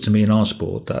feels to me in our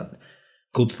sport that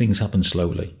good things happen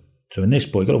slowly. So in this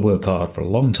sport, you've got to work hard for a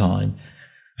long time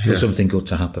for something good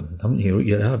to happen.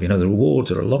 You have, the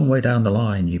rewards are a long way down the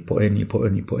line. You put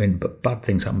in, but bad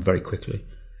things happen very quickly.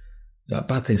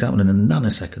 Bad things happen in a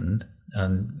nanosecond,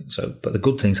 but the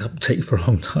good things take for a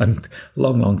long time,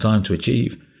 long time to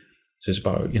achieve. So it's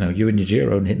about, you in your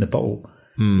Giro and hitting the pole.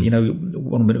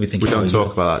 One minute we think... We don't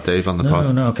talk about that, Dave, on the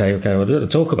pod. No, okay, we'll do it,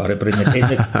 talk about it, but in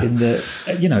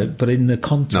the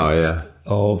context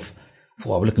of...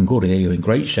 Well, we're looking good here. You're in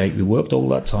great shape. You worked all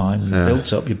that time.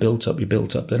 You built up.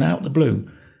 Then out of the blue,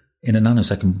 in a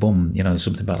nanosecond, boom,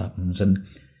 something bad happens. And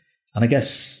I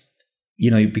guess,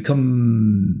 you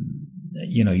become,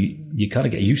 you kind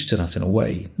of get used to that in a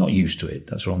way. Not used to it,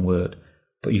 that's the wrong word.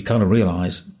 But you kind of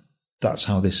realise that's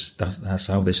how this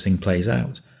thing plays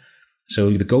out. So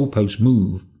the goalposts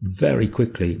move very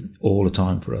quickly all the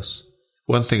time for us.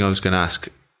 One thing I was going to ask,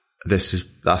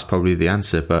 that's probably the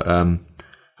answer, but I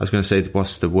was going to say,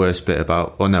 what's the worst bit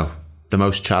the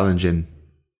most challenging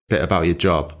bit about your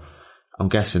job? I'm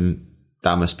guessing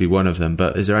that must be one of them,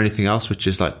 but is there anything else which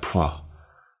is like,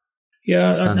 yeah,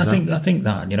 I think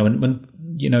that,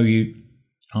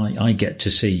 when I get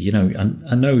to see, and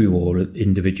I know you all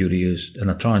individually and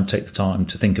I try and take the time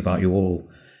to think about you all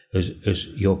as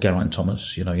you're Geraint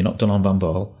Thomas, you're not Dylan Van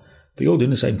Baal, but you're all doing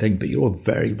the same thing, but you're all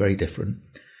very, very different.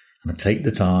 And I take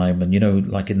the time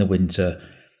and, like in the winter,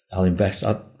 I'll invest.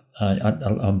 I'm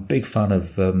a big fan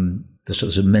of the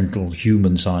sort of mental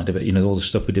human side of it, all the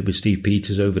stuff we did with Steve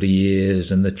Peters over the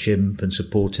years and the chimp and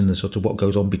supporting the sort of what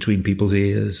goes on between people's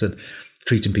ears and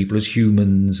treating people as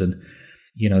humans. And,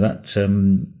 that's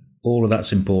all of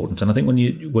that's important. And I think when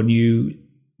you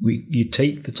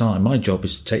take the time, my job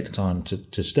is to take the time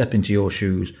to step into your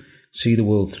shoes, see the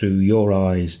world through your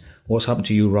eyes. What's happened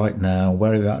to you right now?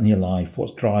 Where are you at in your life?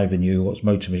 What's driving you? What's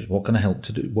motivating? What can I help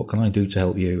to do? What can I do to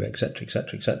help you? Etc.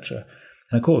 Etc. Etc.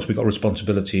 And of course, we've got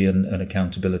responsibility and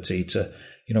accountability to,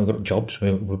 we've got jobs.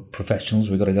 We're professionals.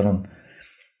 We've got to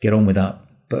get on with that.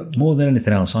 But more than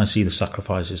anything else, I see the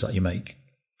sacrifices that you make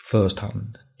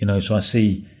firsthand. So I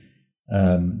see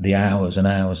the hours and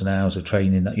hours and hours of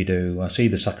training that you do. I see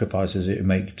the sacrifices that you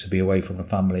make to be away from a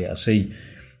family. I see,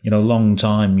 a long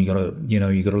time you got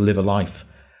to live a life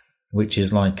which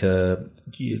is like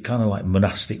you're kind of like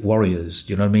monastic warriors.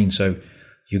 Do you know what I mean? So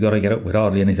you got to get up with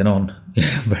hardly anything on,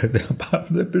 very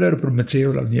little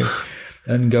material on you,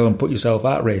 and go and put yourself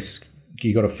at risk.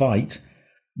 You got to fight.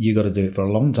 You got to do it for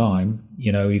a long time.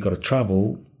 You got to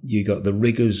travel. You got the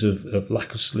rigors of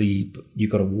lack of sleep. You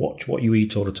got to watch what you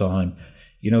eat all the time.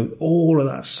 All of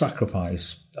that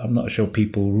sacrifice. I'm not sure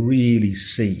people really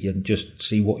see and just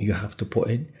see what you have to put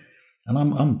in.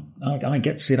 And I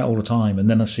get to see that all the time. And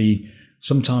then I see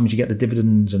sometimes you get the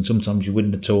dividends, and sometimes you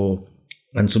win the tour,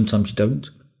 and sometimes you don't.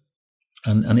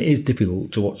 And it is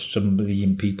difficult to watch somebody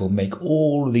and people make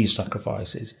all of these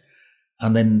sacrifices,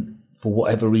 and then for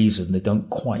whatever reason they don't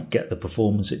quite get the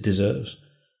performance it deserves.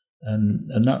 And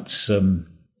that's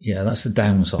that's the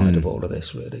downside of all of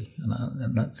this, really.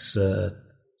 And that's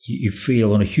you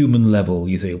feel on a human level,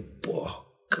 you think, oh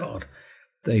God,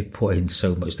 they put in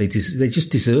so much. They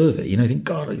just deserve it. You think,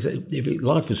 God, if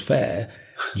life was fair,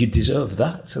 you'd deserve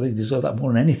that. So they deserve that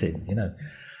more than anything.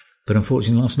 But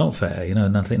unfortunately, life's not fair.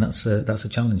 And I think that's a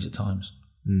challenge at times.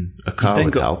 A car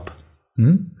would help.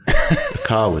 A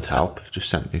car would help. Just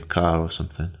sent me a car or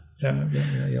something.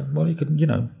 Yeah. Well, you could,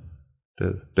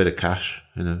 bit of cash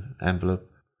in an envelope.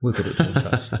 We're good at doing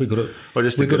cash. We're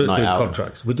good at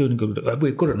contracts. We're good at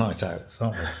night outs,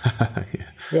 aren't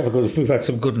we? We've had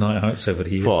some good night outs over the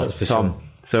years. Tom,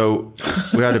 so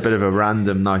we had a bit of a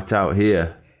random night out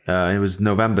here. It was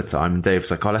November time, and Dave was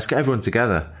like, let's get everyone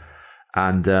together.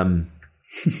 And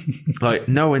like,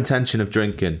 no intention of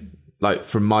drinking. Like,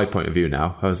 from my point of view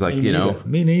now, I was like,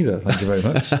 Me neither, thank you very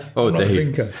much.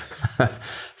 Dave.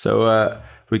 So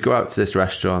we go out to this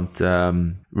restaurant,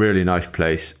 really nice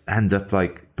place. End up,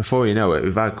 like, before you know it,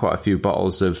 we've had quite a few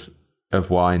bottles of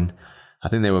wine. I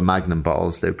think they were Magnum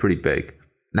bottles. They were pretty big.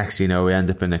 Next thing you know, we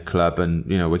end up in a club, and,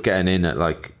 we're getting in at,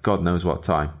 like, God knows what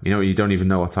time. You don't even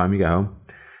know what time you get home.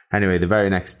 Anyway, the very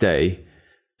next day,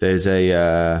 there's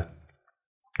a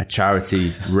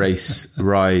charity race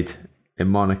ride in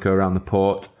Monaco around the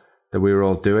port that we were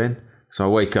all doing. So I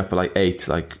wake up at like 8,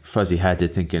 like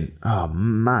fuzzy-headed, thinking, oh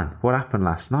man, what happened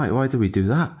last night? Why did we do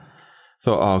that?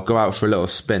 Thought, I'll go out for a little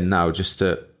spin now just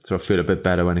to sort of feel a bit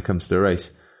better when it comes to the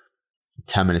race.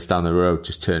 10 minutes down the road,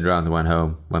 just turned around and went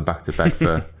home, went back to bed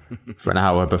for an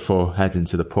hour before heading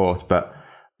to the port. But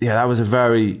yeah, that was a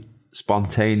very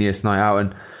spontaneous night out,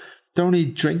 and don't really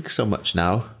drink so much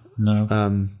now. No.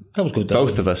 That was good.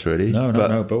 Both of us, really. No.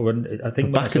 But I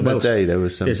think back in the day, there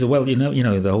was some. There's the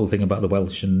whole thing about the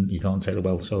Welsh, and you can't take the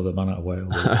Welsh or the man out of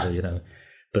Wales,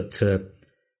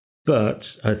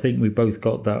 But I think we both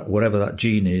got that, whatever that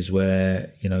gene is,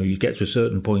 where you get to a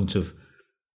certain point of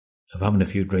having a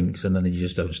few drinks, and then you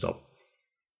just don't stop.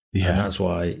 Yeah, and that's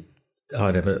why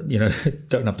I never,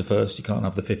 don't have the first, you can't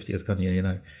have the 50th, can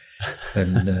you?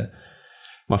 And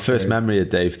my first memory of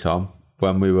Dave, Tom,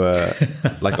 when we were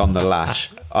like on the Lash,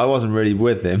 I wasn't really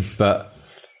with him, but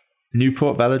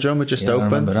Newport Velodrome had just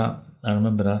opened. I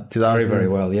remember that. Very, very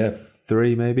well, yeah.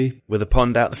 3 maybe. With a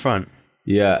pond out the front.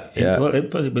 Yeah, yeah.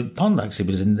 But Pond actually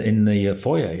was in the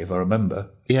foyer, if I remember.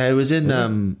 Yeah, it was in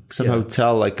some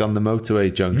hotel, like on the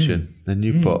motorway junction, the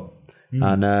Newport.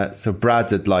 And so Brad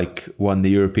had like won the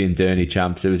European Derny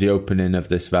Champs. It was the opening of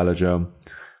this velodrome.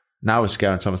 Now it's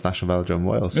Geraint Thomas National Velodrome,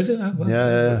 Wales. Is it? Well,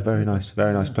 yeah, very nice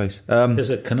place. There's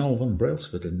a Canal Van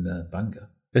Brailsford in Bangor.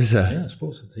 Is there? Yeah, I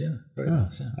suppose. Yeah, very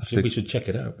nice. Yeah. We should check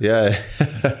it out. Yeah.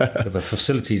 Of a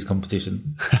facilities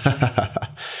competition.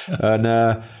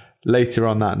 And later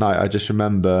on that night, I just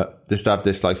remember just have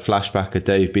this like flashback of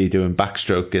Dave B doing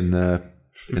backstroke in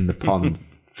the pond,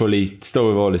 still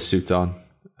with all his suit on.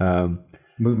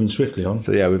 Moving swiftly on.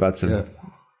 So yeah, we've had some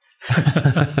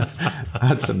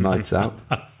had some nights out.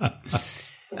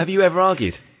 Have you ever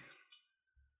argued?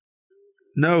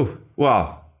 No.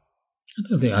 Well,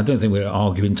 I don't think we're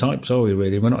arguing types, are we?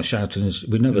 Really, we're not shouting.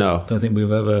 We never. No. Don't think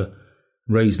we've ever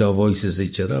raised our voices at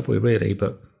each other, have we? Really,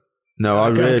 but no,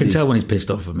 I can tell when he's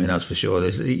pissed off at me. That's for sure.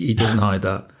 He doesn't hide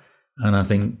that, and I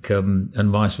think,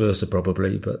 and vice versa,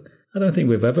 probably. But I don't think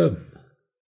we've ever.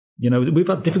 You know, we've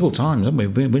had difficult times, haven't we?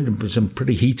 We've been in some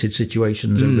pretty heated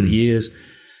situations over the years,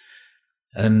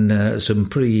 and some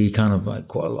pretty kind of like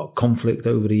quite a lot of conflict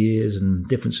over the years, and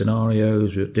different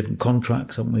scenarios with different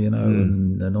contracts, haven't we? You know,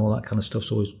 and all that kind of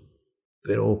stuff's always a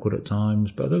bit awkward at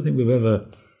times. But I don't think we've ever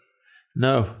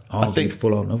argued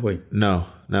full on, have we? No.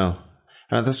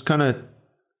 And that's kind of,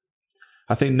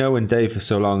 I think knowing Dave for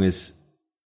so long is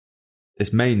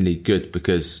mainly good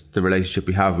because the relationship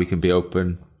we have, we can be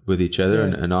open with each other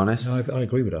and honest. No, I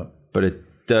agree with that. But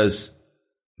it does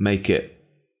make it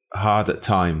hard at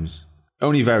times.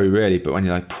 Only very rarely, but when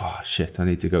you're like, oh, shit, I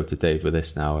need to go to Dave with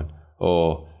this now,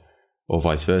 or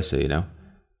vice versa, you know.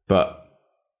 But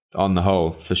on the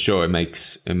whole, for sure, it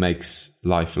makes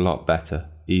life a lot better,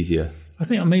 easier. I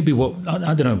think maybe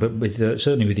I don't know, but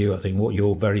certainly with you, I think what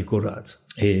you're very good at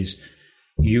is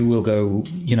you will go,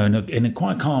 you know, in a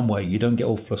quite calm way. You don't get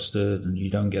all flustered and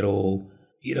you don't get all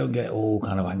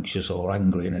kind of anxious or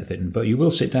angry and anything, but you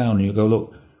will sit down and you go,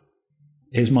 look,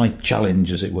 here's my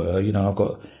challenge, as it were. You know, I've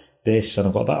got this and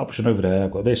I've got that option over there.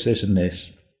 I've got this and this.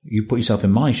 You put yourself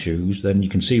in my shoes, then you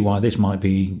can see why this might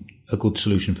be a good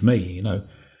solution for me, you know,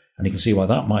 and you can see why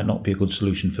that might not be a good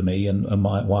solution for me and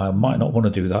why I might not want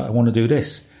to do that. I want to do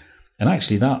this. And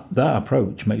actually that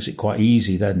approach makes it quite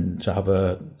easy then to have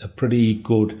a pretty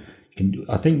good,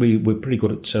 I think we're pretty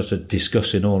good at sort of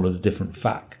discussing all of the different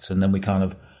facts, and then we kind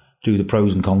of do the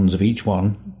pros and cons of each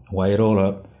one, weigh it all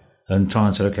up, and try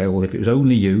and say, okay, well, if it was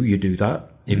only you, you do that.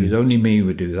 If it was only me,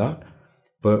 we'd do that.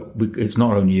 But it's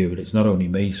not only you, and it's not only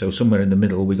me. So somewhere in the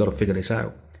middle, we got to figure this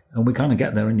out. And we kind of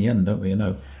get there in the end, don't we? You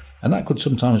know, and that could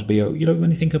sometimes be, you know,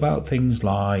 when you think about things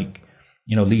like,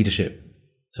 you know, leadership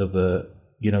of a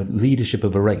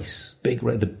race,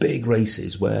 the big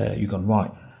races where you've gone,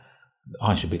 right,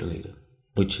 I should be the leader,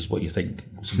 which is what you think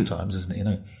sometimes, isn't it? You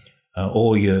know,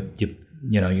 or you're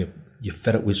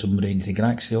fed up with somebody and you're thinking,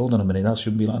 actually, hold on a minute, that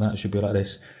shouldn't be like that, it should be like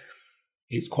this.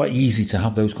 It's quite easy to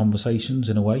have those conversations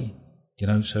in a way, you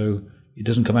know, so it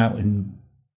doesn't come out in,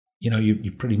 you know,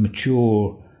 you're pretty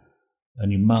mature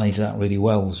and you manage that really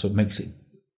well. So it makes it,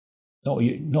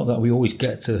 not that we always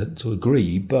get to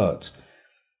agree, but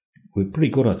we're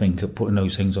pretty good, I think, at putting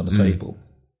those things on the table.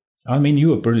 I mean, you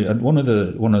were brilliant. One of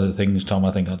the things, Tom,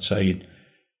 I think I'd say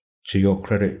to your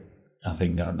credit, I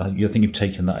think you've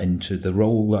taken that into the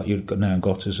role that you've now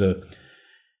got as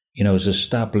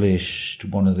established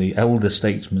one of the elder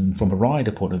statesmen from a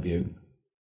rider point of view,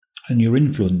 and your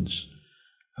influence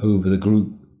over the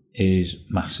group is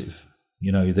massive.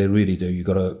 You know, they really do. You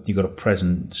got a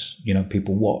presence. You know,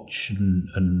 people watch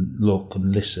and look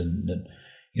and listen, and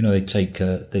you know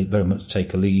they very much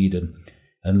take a lead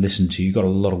and listen to you. You've got a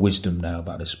lot of wisdom now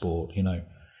about this sport. You know.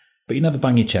 But you never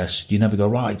bang your chest. You never go,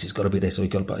 right, it's got to be this or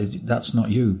it's got to be. That's not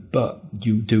you. But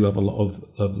you do have a lot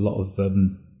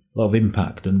of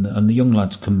impact. And the young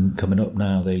lads coming up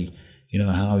now, they, you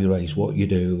know, how you race, what you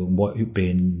do, and what you've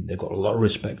been. They've got a lot of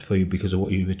respect for you because of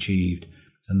what you've achieved.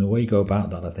 And the way you go about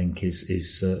that, I think,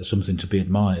 is something to be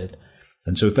admired.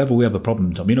 And so if ever we have a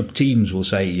problem, Tom, you know, teams will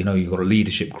say, you know, you've got a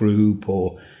leadership group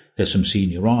or there's some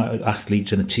senior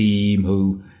athletes in a team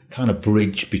who kind of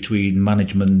bridge between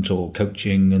management or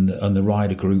coaching and the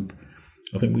rider group.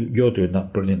 I think you're doing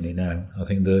that brilliantly now. I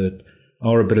think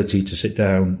our ability to sit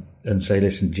down and say,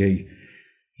 listen, gee,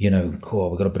 you know, cool,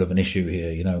 we've got a bit of an issue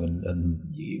here, you know, and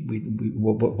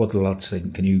what do the lads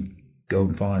think? Can you go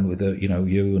and find with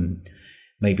you and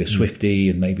maybe a Swifty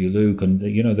and maybe a Luke, and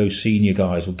you know, those senior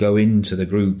guys will go into the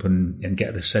group and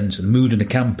get the sense and mood in the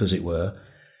camp, as it were,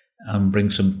 and bring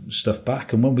some stuff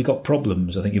back. And when we got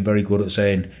problems, I think you're very good at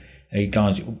saying, hey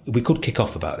guys, we could kick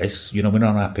off about this. We're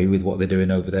not happy with what they're doing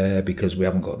over there because we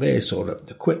haven't got this or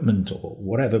equipment or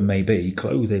whatever it may be,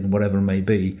 clothing, whatever it may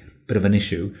be, bit of an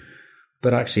issue.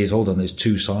 But actually, hold on, there's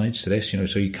two sides to this,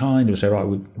 so you kind of say, right,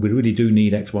 we really do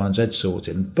need X, Y, and Z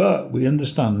sorting, but we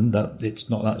understand that it's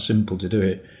not that simple to do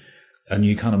it. And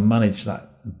you kind of manage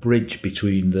that bridge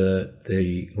between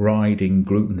the riding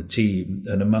group and the team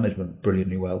and the management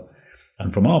brilliantly well.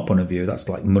 And from our point of view, that's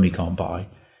like money can't buy.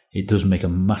 It does make a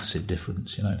massive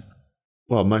difference,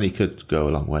 Well, money could go a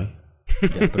long way.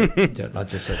 Yeah, but I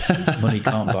just said money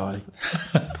can't buy.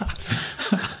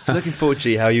 So looking forward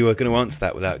to how you are going to answer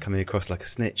that without coming across like a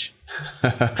snitch.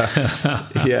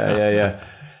 Yeah.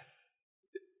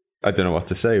 I don't know what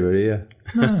to say, really,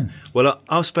 yeah. Well,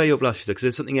 I'll spare your blushes because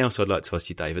there's something else I'd like to ask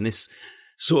you, Dave, and this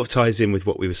sort of ties in with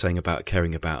what we were saying about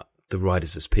caring about the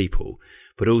riders as people,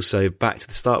 but also back to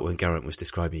the start when Geraint was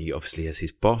describing you obviously as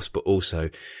his boss, but also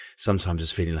sometimes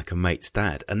as feeling like a mate's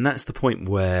dad. And that's the point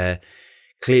where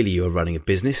clearly you're running a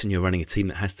business and you're running a team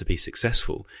that has to be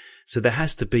successful. So there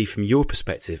has to be, from your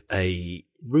perspective, a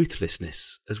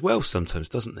ruthlessness as well sometimes,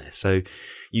 doesn't there? So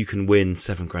you can win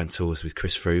 7 Grand Tours with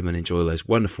Chris Froome and enjoy those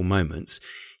wonderful moments,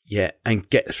 and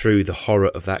get through the horror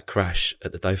of that crash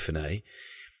at the Dauphiné.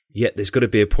 Yet there's got to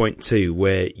be a point too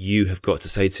where you have got to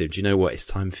say to him, do you know what? It's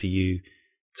time for you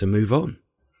to move on.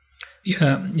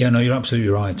 Yeah, no, you're absolutely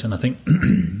right. And I think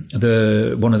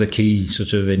one of the key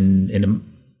sort of in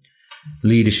a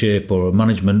leadership or a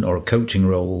management or a coaching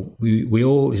role,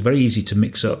 it's very easy to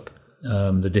mix up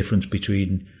the difference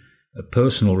between a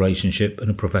personal relationship and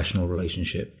a professional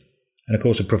relationship. And of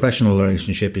course, a professional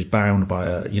relationship is bound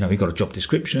by you've got a job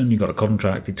description, you've got a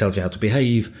contract, it tells you how to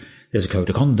behave, there's a code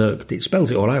of conduct, it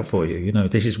spells it all out for you.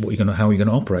 This is how you're going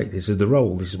to operate, this is the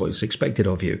role, this is what is expected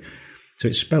of you. So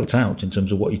it's spelt out in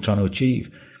terms of what you're trying to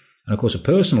achieve. And of course, a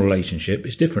personal relationship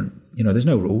is different. There's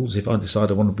no rules. If I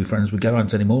decide I want to be friends with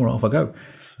Geraint anymore, off I go.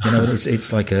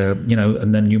 It's like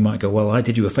and then you might go, well, I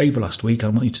did you a favour last week, I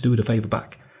want you to do it a favour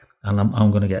back. And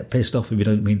I'm going to get pissed off if you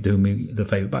don't do me the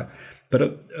favour back.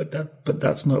 But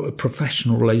that's not a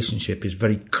professional relationship. Is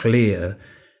very clear,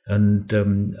 and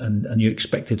you're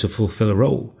expected to fulfil a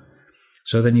role.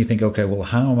 So then you think, okay, well,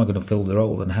 how am I going to fill the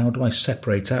role, and how do I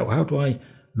separate out? How do I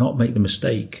not make the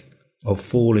mistake of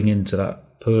falling into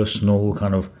that personal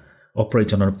kind of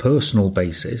operating on a personal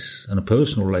basis and a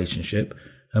personal relationship,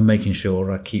 and making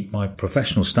sure I keep my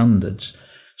professional standards?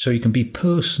 So you can be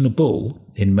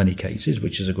personable in many cases,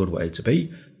 which is a good way to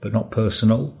be, but not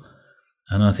personal.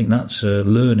 And I think that's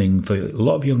learning for a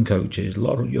lot of young coaches, a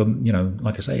lot of young,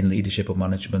 like I say, in leadership or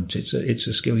management, it's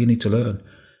a skill you need to learn.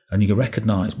 And you can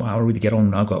recognise, wow, I really get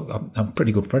on. I'm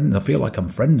pretty good friends. I feel like I'm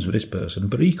friends with this person.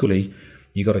 But equally,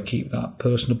 you got to keep that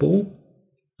personable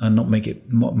and not make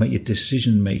your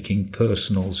decision making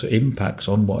personal. So it impacts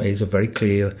on what is a very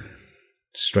clear,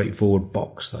 straightforward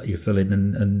box that you fill in,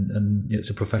 and it's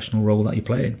a professional role that you're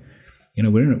playing.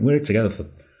 We're together for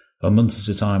a month at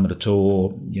a time at a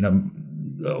tour.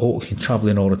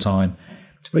 Traveling all the time.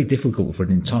 It's very difficult for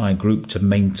an entire group to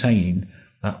maintain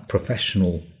that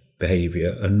professional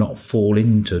behaviour and not fall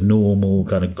into normal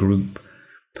kind of group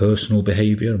personal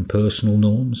behaviour and personal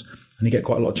norms, and you get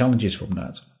quite a lot of challenges from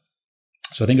that.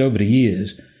 So I think over the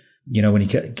years, when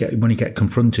you get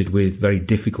confronted with very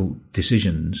difficult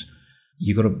decisions,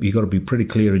 you got to be pretty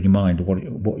clear in your mind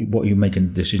what you're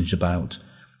making decisions about,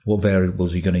 what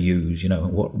variables you're going to use,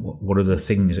 what are the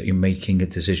things that you're making a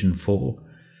decision for.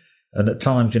 And at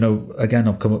times, again,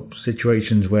 I've come up with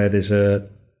situations where there's a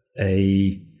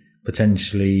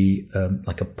potentially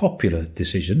like a popular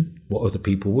decision, what other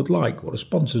people would like, what the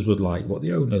sponsors would like, what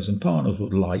the owners and partners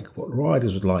would like, what the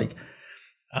riders would like.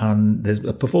 And there's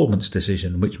a performance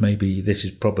decision, which maybe this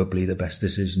is probably the best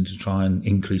decision to try and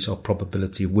increase our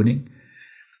probability of winning.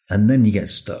 And then you get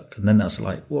stuck. And then that's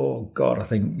like, well, God, I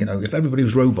think, if everybody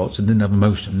was robots and didn't have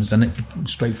emotions, then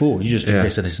it's straightforward. You just do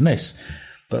this and this and this.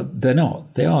 But they're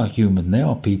not. They are human. They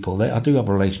are people. I do have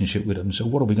a relationship with them. So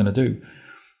what are we going to do?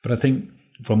 But I think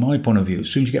from my point of view, as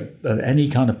soon as you get any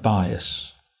kind of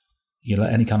bias, you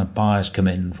let any kind of bias come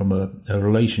in from a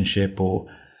relationship or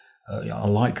I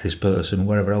like this person,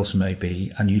 wherever else it may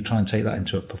be, and you try and take that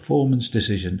into a performance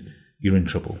decision, you're in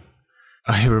trouble.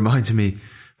 It reminded me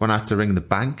when I had to ring the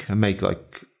bank and make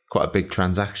like quite a big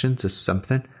transaction to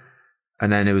something.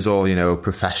 And then it was all,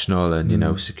 professional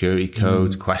and, security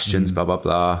code, questions, blah, blah,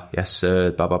 blah. Yes,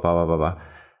 sir, blah, blah, blah, blah, blah, blah.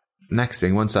 Next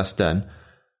thing, once that's done,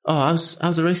 how's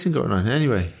the racing going on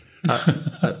anyway?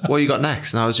 What you got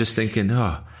next? And I was just thinking,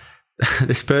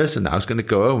 this person now is going to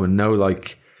go home and know,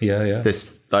 Yeah.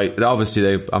 This, like,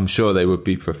 obviously I'm sure they would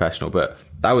be professional, but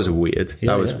that was weird.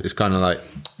 It's kind of like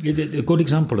a good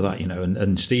example of that,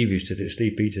 and Steve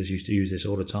Peters used to use this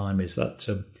all the time, is that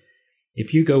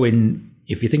if you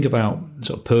think about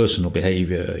sort of personal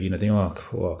behaviour, think,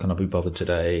 oh, can I be bothered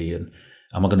today? And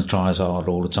am I going to try as hard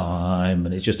all the time?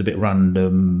 And it's just a bit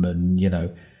random, and,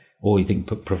 or you think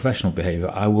professional behaviour,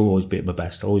 I will always be at my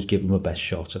best. I always give them my best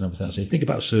shot and everything. So you think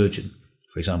about a surgeon,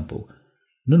 for example.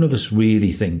 None of us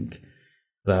really think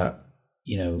that,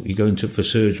 you go into for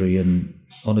surgery and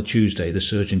on a Tuesday, the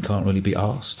surgeon can't really be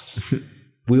asked.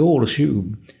 We all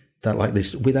assume that, like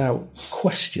this, without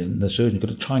question, the surgeon's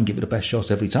going to try and give it the best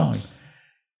shot every time.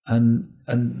 And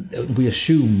we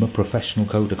assume a professional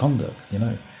code of conduct,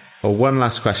 Well, one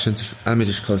last question. Let me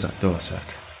just close that door a sec.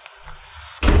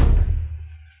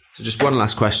 So just one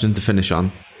last question to finish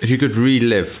on. If you could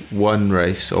relive one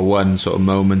race or one sort of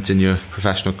moment in your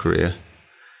professional career,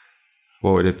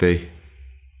 what would it be?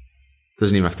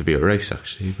 Doesn't even have to be a race,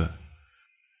 actually, but...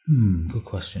 Good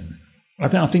question. I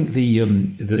think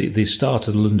the start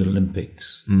of the London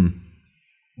Olympics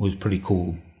was pretty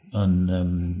cool. And,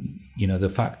 the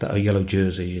fact that a yellow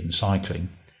jersey in cycling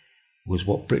was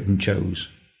what Britain chose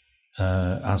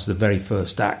as the very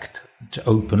first act to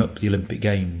open up the Olympic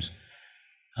Games.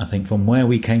 I think from where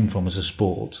we came from as a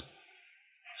sport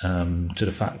to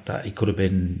the fact that it could have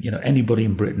been, anybody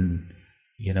in Britain,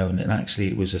 and actually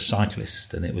it was a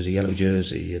cyclist and it was a yellow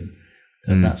jersey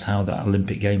and that's how that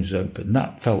Olympic Games was opened.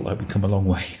 That felt like we'd come a long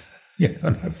way.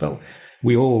 And I felt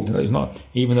we all,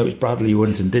 even though it's Bradley who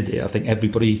went and did it, I think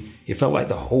it felt like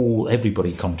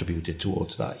everybody contributed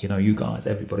towards that. You guys,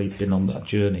 everybody had been on that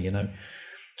journey,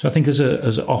 So I think as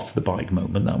an off the bike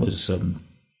moment, that was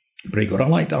pretty good. I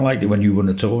liked it when you won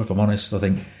the Tour, if I'm honest. I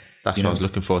think that's what I was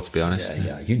looking for, to be honest.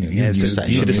 Yeah, you knew. You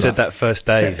should have said that first,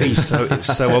 Dave. It's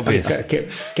so obvious.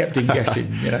 Kept him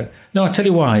guessing, No, I tell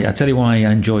you why I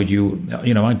enjoyed you.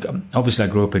 Obviously I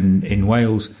grew up in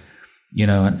Wales,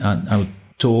 and I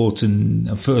taught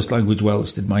in first language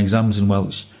Welsh, did my exams in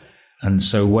Welsh. And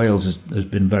so Wales has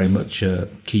been very much a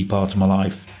key part of my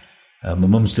life. My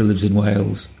mum still lives in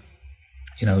Wales.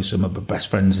 Some of my best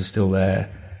friends are still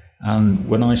there. And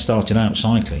when I started out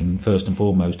cycling, first and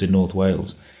foremost in North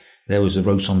Wales, there was a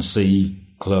Ross-on-Sea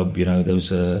club, there was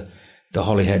the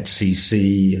Holyhead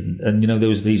CC, and there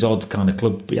was these odd kind of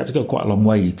clubs. But you had to go quite a long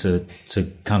way to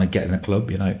kind of get in a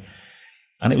club,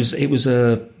 And it was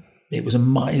a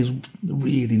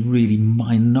really, really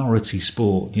minority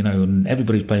sport, and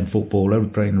everybody's playing football,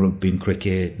 everybody's playing rugby and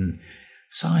cricket, and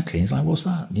cycling. It's like, what's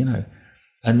that,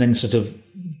 And then sort of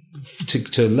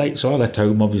to late. So I left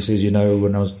home, obviously, as you know,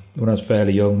 when I was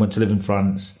fairly young. Went to live in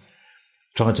France,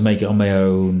 tried to make it on my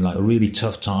own, like a really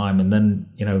tough time, and then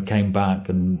came back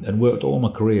and worked all my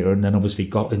career, and then obviously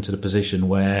got into the position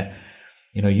where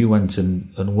you went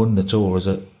and won the Tour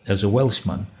as a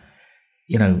Welshman,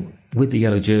 with the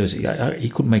yellow jersey.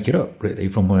 You couldn't make it up really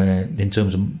from where, in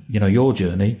terms of your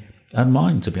journey and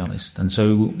mine, to be honest. And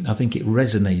so I think it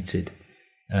resonated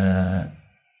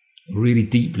really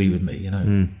deeply with me,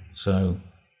 So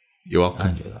you're welcome. I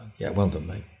enjoy that. Yeah, well done,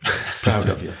 mate. Proud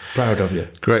of you. Proud of you.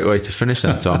 Great way to finish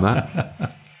that, Tom,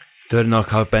 that.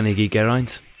 Dyrnok ar bennig I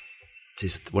Geraint. It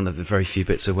is one of the very few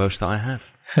bits of Welsh that I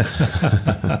have.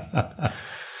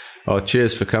 Oh,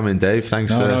 cheers for coming, Dave.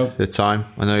 Thanks for the time.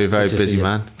 I know you're a very busy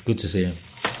man. Good to see you.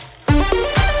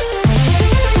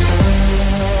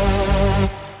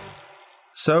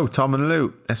 So, Tom and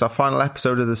Lou, it's our final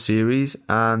episode of the series,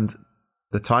 and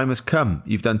the time has come.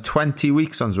 You've done 20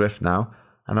 weeks on Zwift now,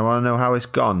 and I want to know how it's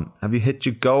gone. Have you hit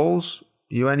your goals?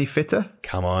 Are you any fitter?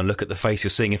 Come on, look at the face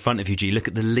you're seeing in front of you, G. Look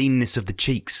at the leanness of the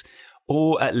cheeks,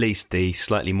 or at least the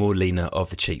slightly more leaner of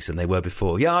the cheeks than they were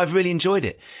before. Yeah, I've really enjoyed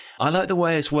it. I like the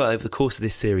way as well over the course of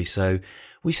this series. So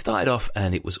we started off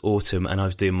and it was autumn, and I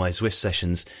was doing my Zwift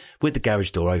sessions with the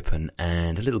garage door open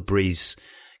and a little breeze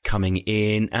coming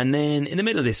in, and then in the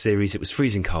middle of this series it was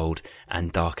freezing cold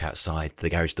and dark outside. The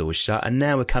garage door was shut, and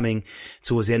now we're coming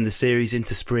towards the end of the series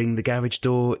into spring. The garage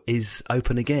door is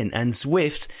open again, and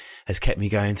Zwift has kept me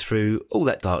going through all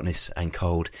that darkness and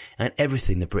cold and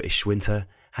everything the British winter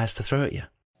has to throw at you.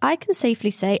 I can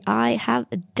safely say I have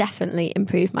definitely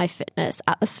improved my fitness.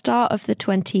 At the start of the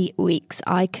 20 weeks,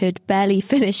 I could barely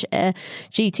finish a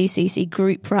GTCC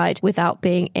group ride without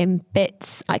being in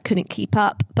bits. I couldn't keep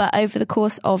up. But over the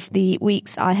course of the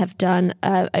weeks, I have done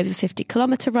over 50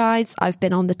 kilometre rides. I've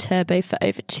been on the turbo for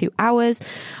over 2 hours.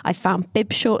 I found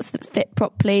bib shorts that fit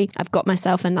properly. I've got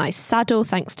myself a nice saddle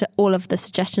thanks to all of the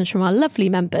suggestions from our lovely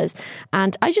members.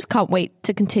 And I just can't wait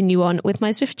to continue on with my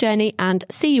Zwift journey and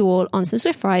see you all on some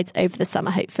Zwift rides rides over the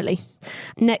summer, hopefully.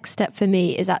 Next step for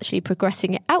me is actually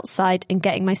progressing it outside and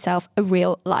getting myself a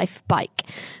real life bike.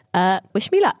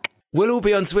 Wish me luck. We'll all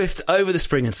be on Zwift over the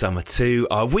spring and summer too.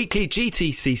 Our weekly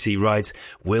GTCC rides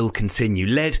will continue,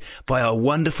 led by our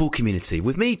wonderful community,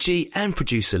 with me, G, and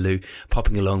producer Lou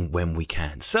popping along when we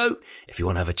can. So, if you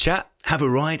want to have a chat, have a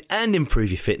ride and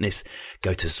improve your fitness,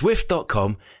 go to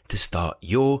Zwift.com to start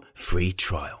your free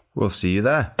trial. We'll see you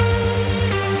there.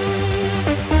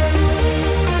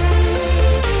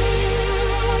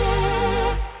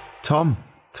 Tom,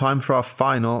 time for our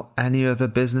final Any Other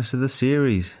Business of the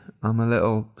series. I'm a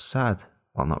little sad.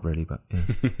 Well, not really, but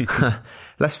yeah.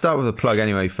 Let's start with a plug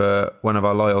anyway for one of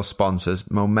our loyal sponsors,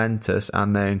 Momentous,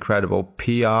 and their incredible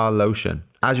PR lotion.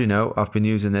 As you know, I've been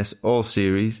using this all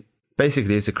series.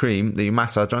 Basically, it's a cream that you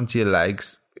massage onto your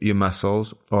legs, your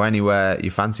muscles, or anywhere you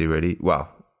fancy, really. Well,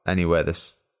 anywhere the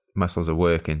muscles are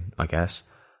working, I guess.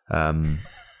 That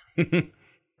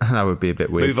would be a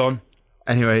bit weird. Move on.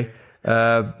 Anyway,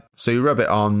 so you rub it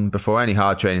on before any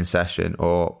hard training session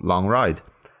or long ride.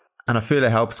 And I feel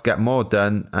it helps get more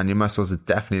done, and your muscles are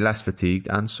definitely less fatigued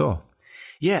and sore.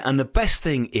 Yeah, and the best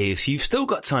thing is you've still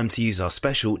got time to use our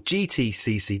special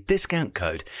GTCC discount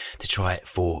code to try it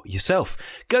for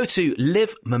yourself. Go to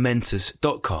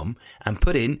livemomentous.com and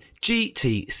put in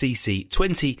GTCC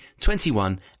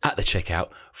 2021 at the checkout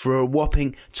for a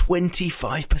whopping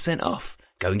 25% off.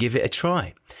 Go and give it a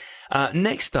try.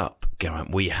 Next up,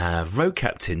 Geraint, we have Road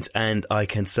Captains, and I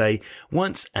can say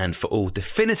once and for all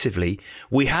definitively,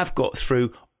 we have got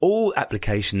through all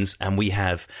applications and we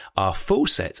have our full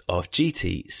set of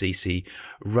GTCC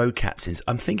Road Captains.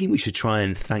 I'm thinking we should try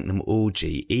and thank them all,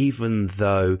 G, even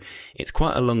though it's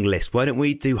quite a long list. Why don't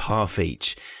we do half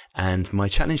each? And my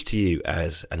challenge to you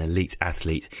as an elite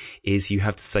athlete is you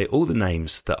have to say all the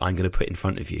names that I'm going to put in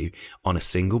front of you on a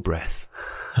single breath.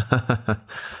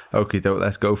 Okay,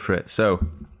 let's go for it. So,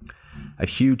 a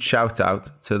huge shout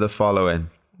out to the following.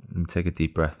 Let me take a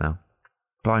deep breath now.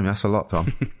 Blimey, that's a lot,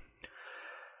 Tom.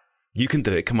 You can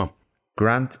do it, come on.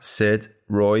 Grant, Sid,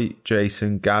 Roy,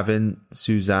 Jason, Gavin,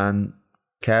 Suzanne,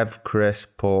 Kev, Chris,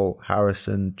 Paul,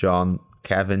 Harrison, John,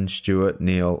 Kevin, Stuart,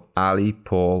 Neil, Ali,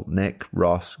 Paul, Nick,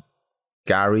 Ross,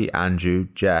 Gary, Andrew,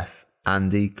 Jeff,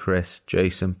 Andy, Chris,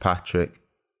 Jason, Patrick,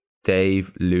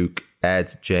 Dave, Luke,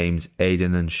 Ed, James,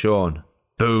 Aidan and Sean.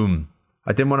 Boom.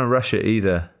 I didn't want to rush it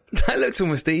either. That looks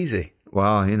almost easy.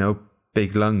 Well, you know,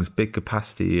 big lungs, big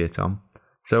capacity here, Tom.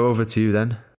 So over to you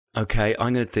then. Okay,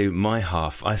 I'm going to do my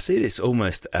half. I see this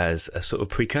almost as a sort of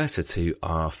precursor to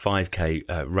our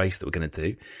 5K race that we're going to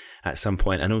do at some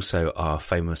point, and also our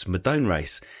famous Madone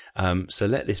race. So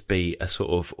let this be a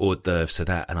sort of hors d'oeuvre to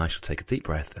that, and I shall take a deep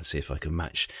breath and see if I can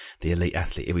match the elite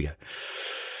athlete. Here we go.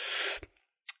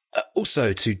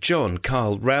 Also to John,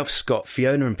 Carl, Ralph, Scott,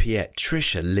 Fiona and Piet,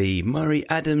 Trisha, Lee, Murray,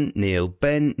 Adam, Neil,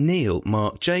 Ben, Neil,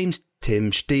 Mark, James,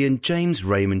 Tim, Stian, James,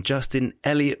 Raymond, Justin,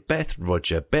 Elliot, Beth,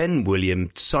 Roger, Ben, William,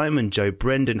 Simon, Joe,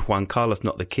 Brendan, Juan Carlos,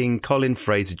 Not the King, Colin,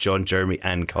 Fraser, John, Jeremy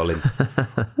and Colin.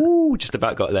 Ooh, just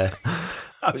about got there.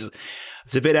 I was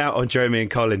a bit out on Jeremy and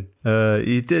Colin.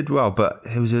 You did well, but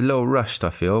it was a little rushed, I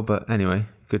feel. But anyway,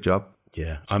 good job.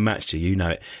 Yeah, I matched you, you know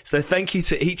it. So thank you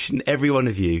to each and every one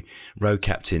of you, Road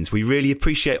Captains. We really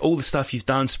appreciate all the stuff you've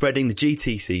done, spreading the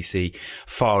GTCC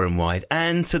far and wide.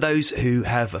 And to those who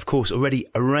have, of course, already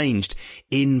arranged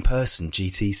in-person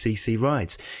GTCC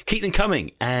rides. Keep them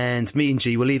coming, and me and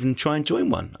G will even try and join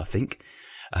one, I think,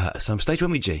 at some stage,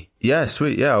 won't we, G? Yeah,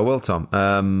 sweet. Yeah, I will, Tom.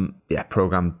 Yeah,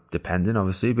 program dependent,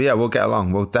 obviously. But yeah, we'll get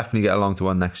along. We'll definitely get along to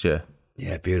one next year.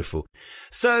 Yeah, beautiful.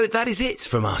 So that is it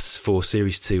from us for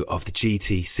Series 2 of the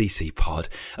GTCC pod.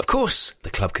 Of course, the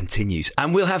club continues,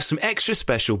 and we'll have some extra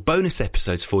special bonus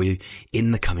episodes for you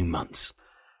in the coming months.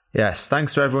 Yes,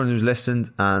 thanks to everyone who's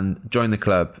listened and joined the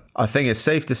club. I think it's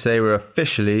safe to say we're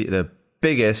officially the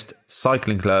biggest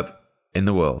cycling club in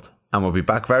the world. And we'll be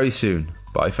back very soon.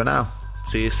 Bye for now.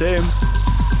 See you soon.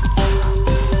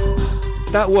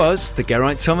 That was the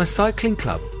Geraint Thomas Cycling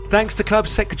Club. Thanks to Club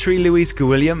Secretary Louise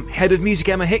Gawilliam, Head of Music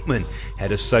Emma Hickman,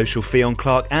 Head of Social Fionn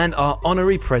Clark, and our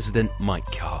Honorary President Mike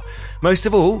Carr. Most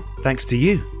of all, thanks to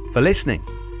you for listening.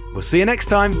 We'll see you next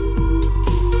time.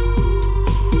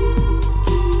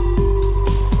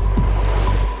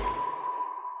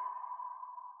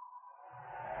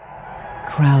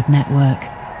 Crowd Network,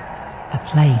 a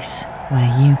place where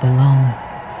you belong.